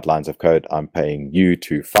 churn out lines of code. I'm paying you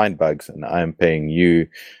to find bugs, and I'm paying you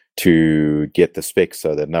to get the specs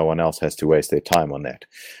so that no one else has to waste their time on that.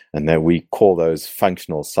 And then we call those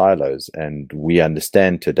functional silos. And we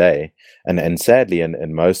understand today, and sadly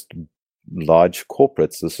in most large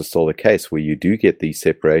corporates, this is still the case, where you do get the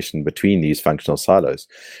separation between these functional silos.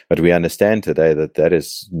 But we understand today that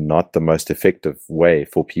is not the most effective way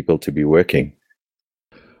for people to be working.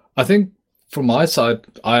 I think from my side,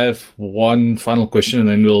 I have one final question, and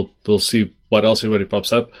then we'll see what else everybody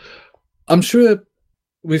pops up. I'm sure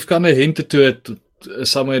we've kind of hinted to it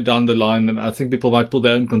somewhere down the line, and I think people might pull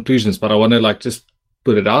their own conclusions, but I want to just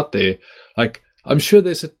put it out there. I'm sure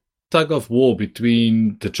there's a tug of war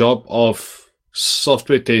between the job of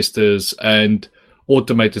software testers and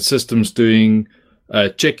automated systems doing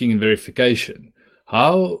checking and verification.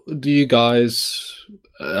 How does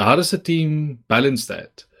the team balance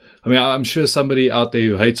that? I mean, I'm sure somebody out there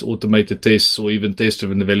who hates automated tests or even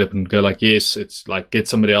test-driven development go yes, it's get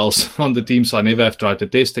somebody else on the team so I never have to write a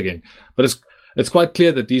test again. But it's quite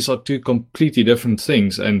clear that these are two completely different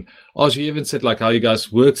things. And as you even said, how you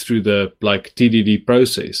guys work through the TDD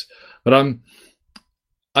process. But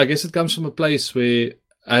I guess it comes from a place where,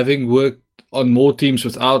 having worked on more teams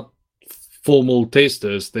without formal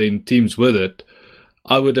testers than teams with it,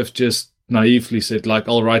 I would have just naively said,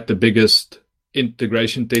 I'll write the biggest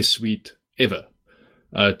integration test suite ever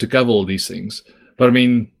to cover all these things. But I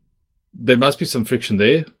mean, there must be some friction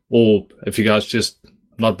there, or if you guys just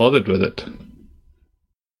not bothered with it.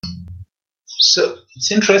 So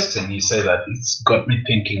it's interesting you say that. It's got me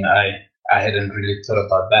thinking. I hadn't really thought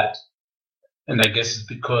about that. And I guess it's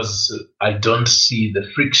because I don't see the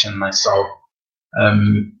friction myself.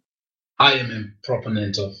 I am a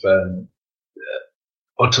proponent of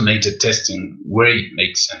automated testing where it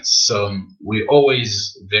makes sense. So we're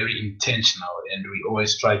always very intentional, and we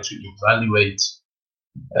always try to evaluate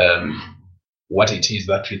what it is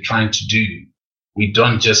that we're trying to do. We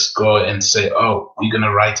don't just go and say, oh, we're going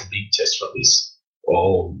to write a big test for this.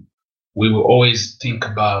 Or we will always think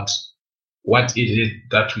about what it is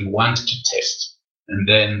that we want to test. And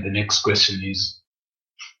then the next question is,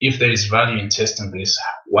 if there is value in testing this,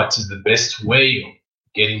 what is the best way of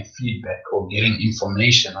getting feedback or getting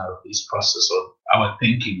information out of this process of our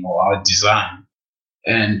thinking or our design?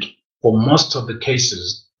 And for most of the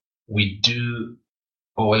cases, we do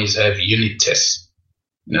always have unit tests,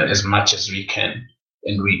 as much as we can.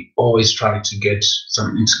 And we always try to get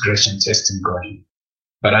some integration testing going.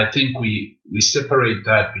 But I think we separate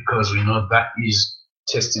that because we know that is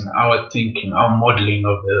testing our thinking, our modeling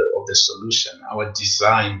of the solution, our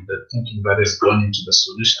design, the thinking that has gone into the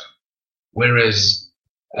solution. Whereas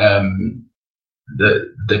the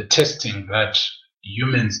testing that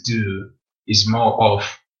humans do is more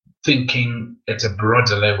of thinking at a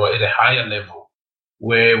broader level, at a higher level,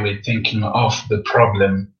 where we're thinking of the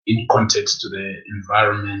problem in context to the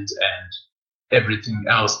environment and everything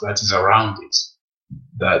else that is around it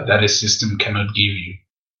that a system cannot give you.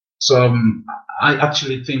 So I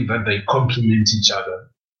actually think that they complement each other,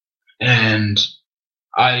 and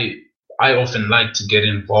I often like to get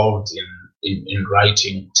involved in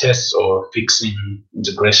writing tests or fixing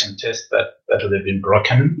integration tests that would have been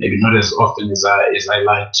broken. Maybe not as often as I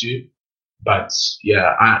like to, but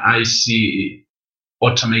yeah, I see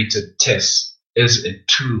automated tests as a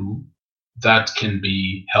tool that can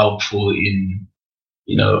be helpful in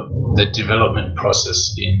the development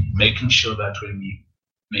process, in making sure that when we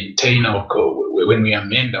maintain our code, when we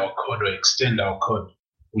amend our code or extend our code,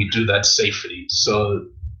 we do that safely. So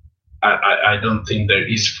I don't think there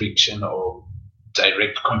is friction or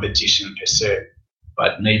direct competition per se,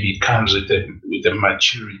 but maybe it comes with the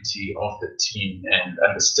maturity of the team and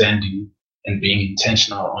understanding and being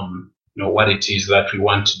intentional on what it is that we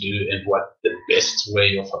want to do and what the best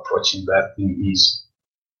way of approaching that thing is.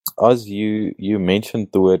 Oz, you mentioned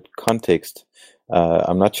the word context.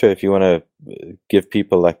 I'm not sure if you want to give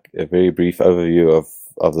people like a very brief overview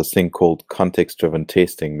of this thing called context-driven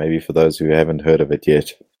testing, maybe for those who haven't heard of it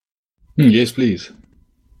yet. Yes, please.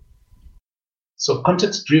 So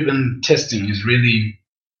context-driven testing is really,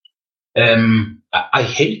 I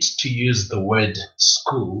hate to use the word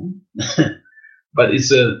school, but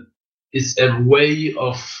it's a way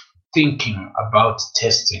of thinking about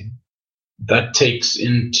testing that takes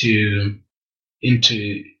into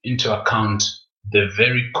account the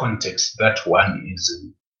very context that one is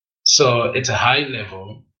in. So at a high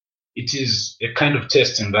level, it is a kind of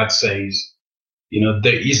testing that says, you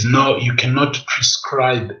cannot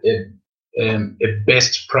prescribe a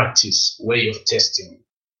best practice way of testing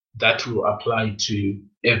that will apply to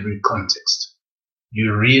every context.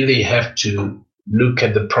 You really have to look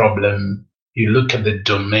at the problem, you look at the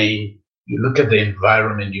domain, you look at the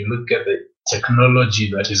environment, you look at the technology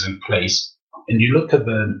that is in place, and you look at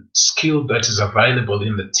the skill that is available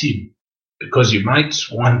in the team. Because you might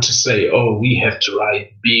want to say, oh, we have to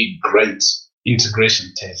write big, great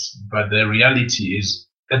integration tests. But the reality is,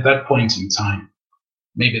 at that point in time,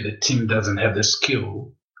 maybe the team doesn't have the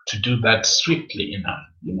skill to do that swiftly enough,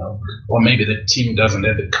 or maybe the team doesn't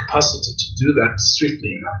have the capacity to do that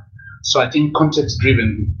swiftly enough. So I think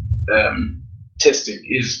context-driven testing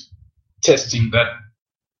is testing that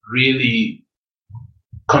really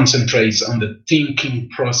concentrates on the thinking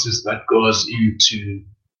process that goes into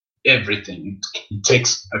everything. It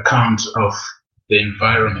takes account of the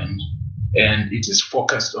environment, and it is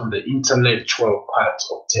focused on the intellectual part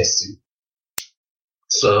of testing.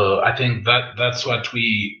 So I think that's what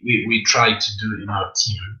we try to do in our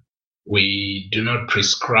team. We do not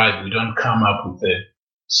prescribe, we don't come up with a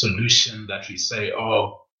solution that we say,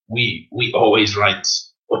 oh, we always write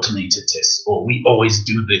automated tests, or we always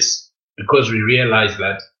do this, because we realize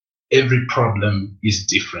that every problem is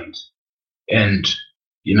different. And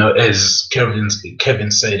as Kevin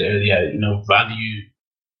said earlier, value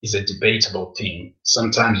is a debatable thing.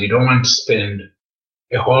 Sometimes you don't want to spend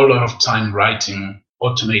a whole lot of time writing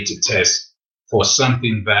automated tests for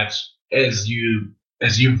something that, as you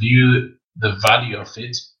view the value of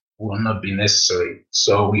it, will not be necessary.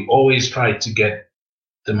 So we always try to get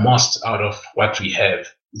the most out of what we have.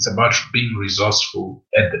 It's about being resourceful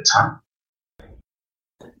at the time.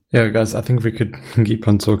 Yeah, guys, I think we could keep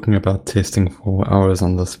on talking about testing for hours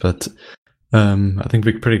on this, but I think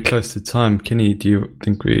we're pretty close to time. Kenny, do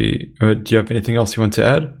you have anything else you want to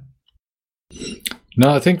add?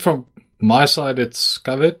 No, I think from my side, it's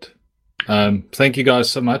covered. Thank you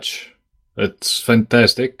guys so much. It's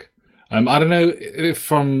fantastic. I don't know if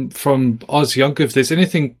from Oz, Janco, if there's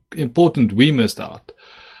anything important we missed out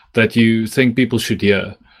that you think people should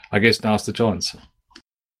hear. I guess now's the chance.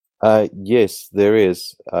 Yes, there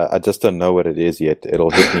is. I just don't know what it is yet. It'll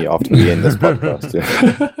hit me after we end this podcast.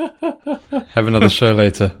 Have another show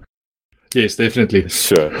later. Yes, definitely.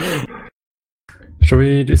 Sure. Shall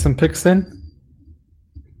we do some picks then?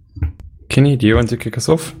 Kenny, do you want to kick us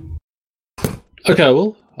off? Okay,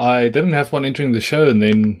 well, I didn't have one entering the show, and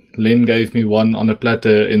then Len gave me one on a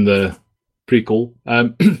platter in the pre-call.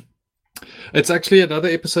 It's actually another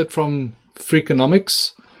episode from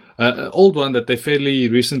Freakonomics, an old one that they fairly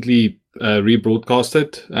recently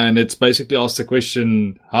rebroadcasted, and it's basically asked the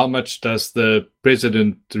question, how much does the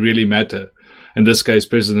president really matter? In this case,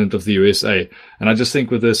 president of the USA. And I just think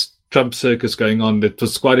with this Trump circus going on, it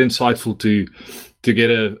was quite insightful to get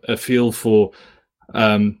a feel for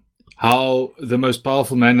how the most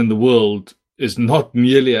powerful man in the world is not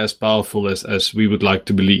nearly as powerful as we would like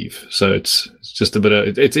to believe. So it's just a bit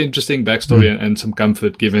of, it's interesting backstory and some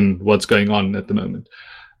comfort given what's going on at the moment.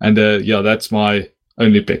 And yeah, that's my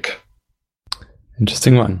only pick.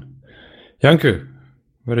 Interesting one. Janco,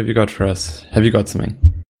 what have you got for us? Have you got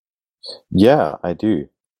something? Yeah, I do.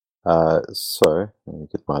 So let me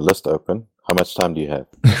get my list open. How much time do you have?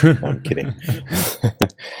 No, I'm kidding.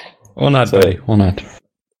 All night, buddy. All night.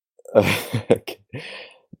 Okay.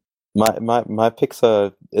 My picks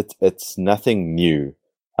are it's nothing new,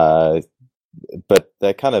 but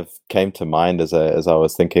they kind of came to mind as I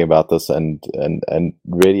was thinking about this, and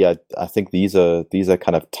really I think these are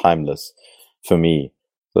kind of timeless for me.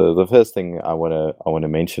 So the first thing I want to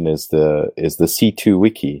mention is the C2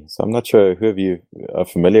 Wiki. So I'm not sure who of you are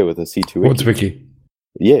familiar with the C2 Wiki. Ward's Wiki.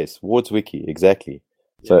 Yes, Ward's Wiki, exactly.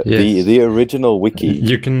 So yes. the original wiki.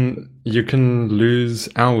 You can lose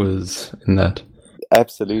hours in that.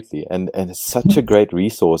 Absolutely, and it's such a great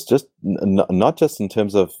resource. Just not just in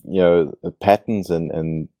terms of patterns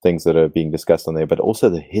and things that are being discussed on there, but also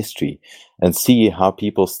the history, and see how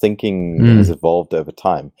people's thinking has evolved over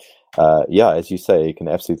time. As you say, you can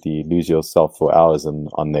absolutely lose yourself for hours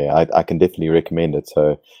on there. I can definitely recommend it.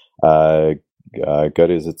 So go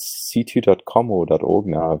to, is it c2.com or .org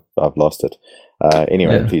now? I've lost it.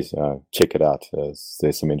 Anyway, please check it out.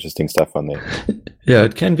 There's some interesting stuff on there. Yeah,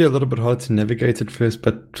 it can be a little bit hard to navigate at first,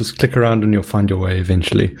 but just click around and you'll find your way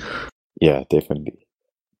eventually. Yeah, definitely.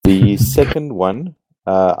 The second one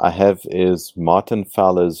I have is Martin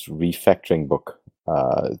Fowler's refactoring book.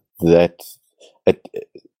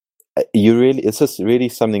 It's just really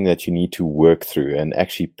something that you need to work through and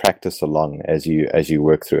actually practice along as you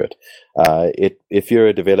work through it. If you're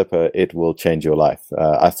a developer, it will change your life.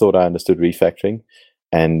 I thought I understood refactoring,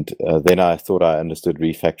 and then I thought I understood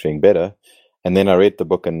refactoring better, and then I read the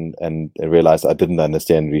book and I realized I didn't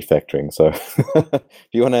understand refactoring. So if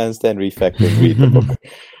you want to understand refactoring, read the book.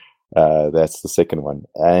 That's the second one.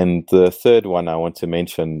 And the third one I want to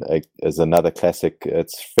mention is another classic.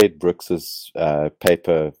 It's Fred Brooks's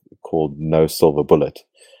paper called No Silver Bullet.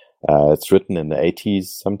 It's written in the 80s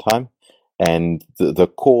sometime. And the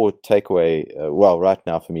core takeaway, right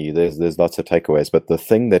now for me, there's lots of takeaways, but the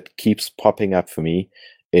thing that keeps popping up for me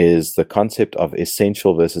is the concept of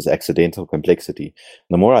essential versus accidental complexity.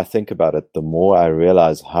 The more I think about it, the more I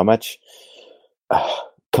realize how much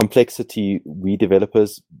complexity we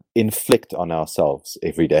developers inflict on ourselves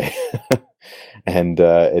every day. And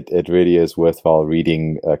it really is worthwhile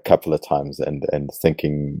reading a couple of times and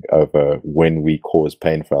thinking over when we cause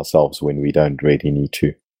pain for ourselves when we don't really need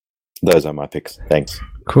to. Those are my picks. Thanks.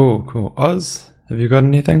 Cool. Oz, have you got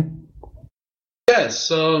anything?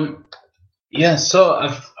 So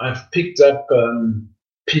I've picked up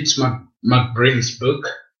Pete McBrain's book,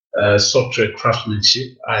 Software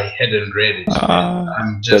Craftsmanship. I hadn't read it.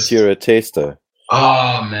 But you're a taster.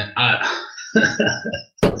 Oh man,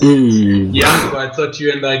 Janko, I thought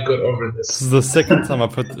you and I got over this. This is the second time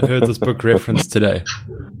I've heard this book referenced today.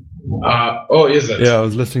 Is it? Yeah, I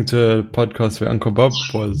was listening to a podcast where Uncle Bob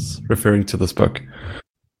was referring to this book.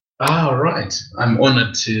 Right. I'm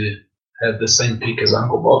honored to have the same pick as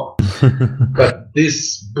Uncle Bob. But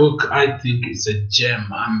this book, I think, is a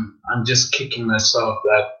gem. I'm just kicking myself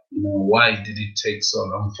that, why did it take so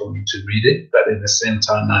long for me to read it? But at the same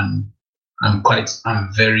time, I'm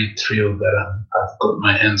very thrilled that I've got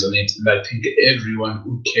my hands on it. And I think everyone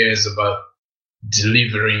who cares about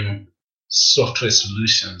delivering software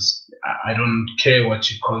solutions, I don't care what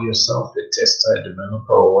you call yourself, a tester, a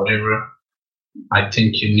developer, or whatever. I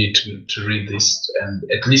think you need to read this, and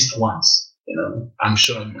at least once. I'm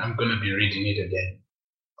sure I'm going to be reading it again.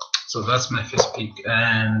 So that's my first pick.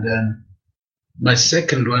 And my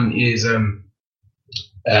second one is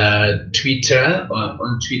Twitter.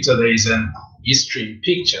 On Twitter, there is an history in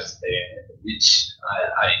pictures there, which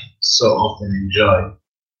I so often enjoy.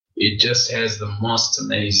 It just has the most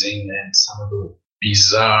amazing and some of the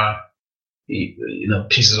bizarre,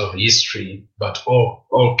 pieces of history, but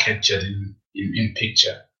all captured in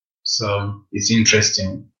picture. So it's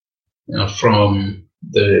interesting, from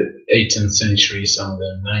the 18th century, some of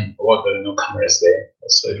the there are no cameras there,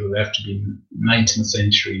 so it will have to be 19th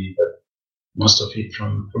century, but most of it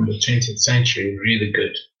from the 20th century. Really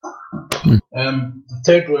good. The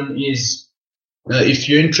third one is, if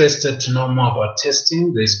you're interested to know more about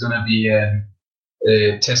testing, there's going to be a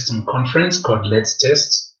testing conference called Let's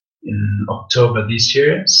Test in October this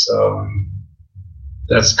year. So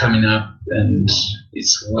that's coming up, and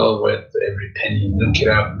it's well worth every penny. Look it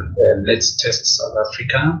up. Let's Test South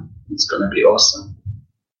Africa. It's going to be awesome.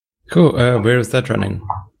 Cool. Where is that running?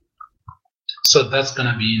 So that's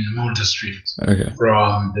going to be in Mulder Street. Okay.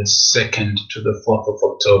 From the 2nd to the 4th of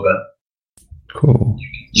October. Cool.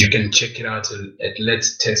 You can check it out at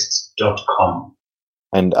letstest.com.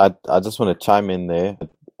 And I just want to chime in there.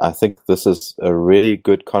 I think this is a really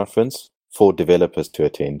good conference for developers to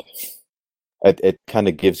attend. It kind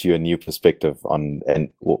of gives you a new perspective on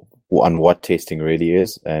what testing really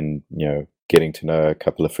is, and getting to know a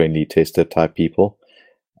couple of friendly tester type people.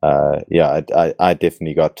 I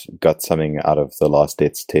definitely got something out of the last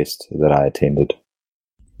Let's Test that I attended.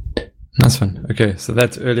 Nice one. Okay, so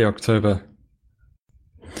that's early October.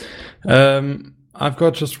 I've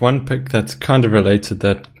got just one pick that's kind of related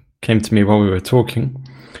that came to me while we were talking.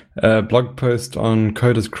 A blog post on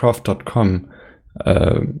coderscraft.com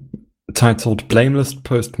titled Blameless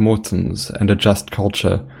Postmortems and a Just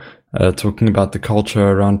Culture, talking about the culture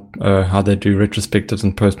around how they do retrospectives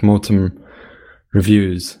and postmortem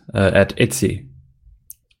reviews at Etsy,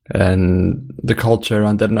 and the culture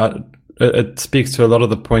around that. And it speaks to a lot of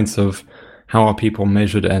the points of how are people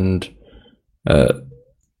measured, and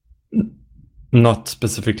not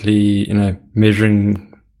specifically,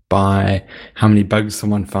 measuring by how many bugs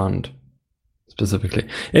someone found specifically.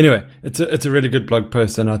 Anyway, it's a really good blog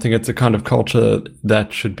post, and I think it's a kind of culture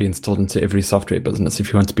that should be instilled into every software business if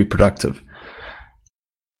you want to be productive.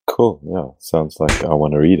 Cool. Yeah, sounds like I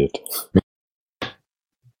want to read it.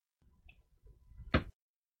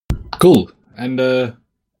 Cool. And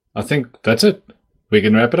I think that's it. We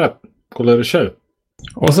can wrap it up. Call it a show.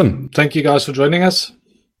 Awesome. Thank you guys for joining us.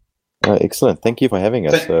 Excellent. Thank you for having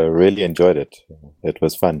us. Really enjoyed it. It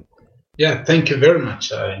was fun. Yeah, thank you very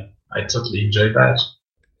much. I totally enjoyed that.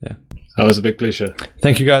 Yeah, that was a big pleasure.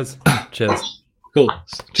 Thank you, guys. Cheers. Cool.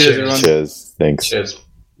 Cheers, everyone. Cheers. Thanks. Cheers.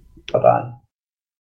 Bye-bye.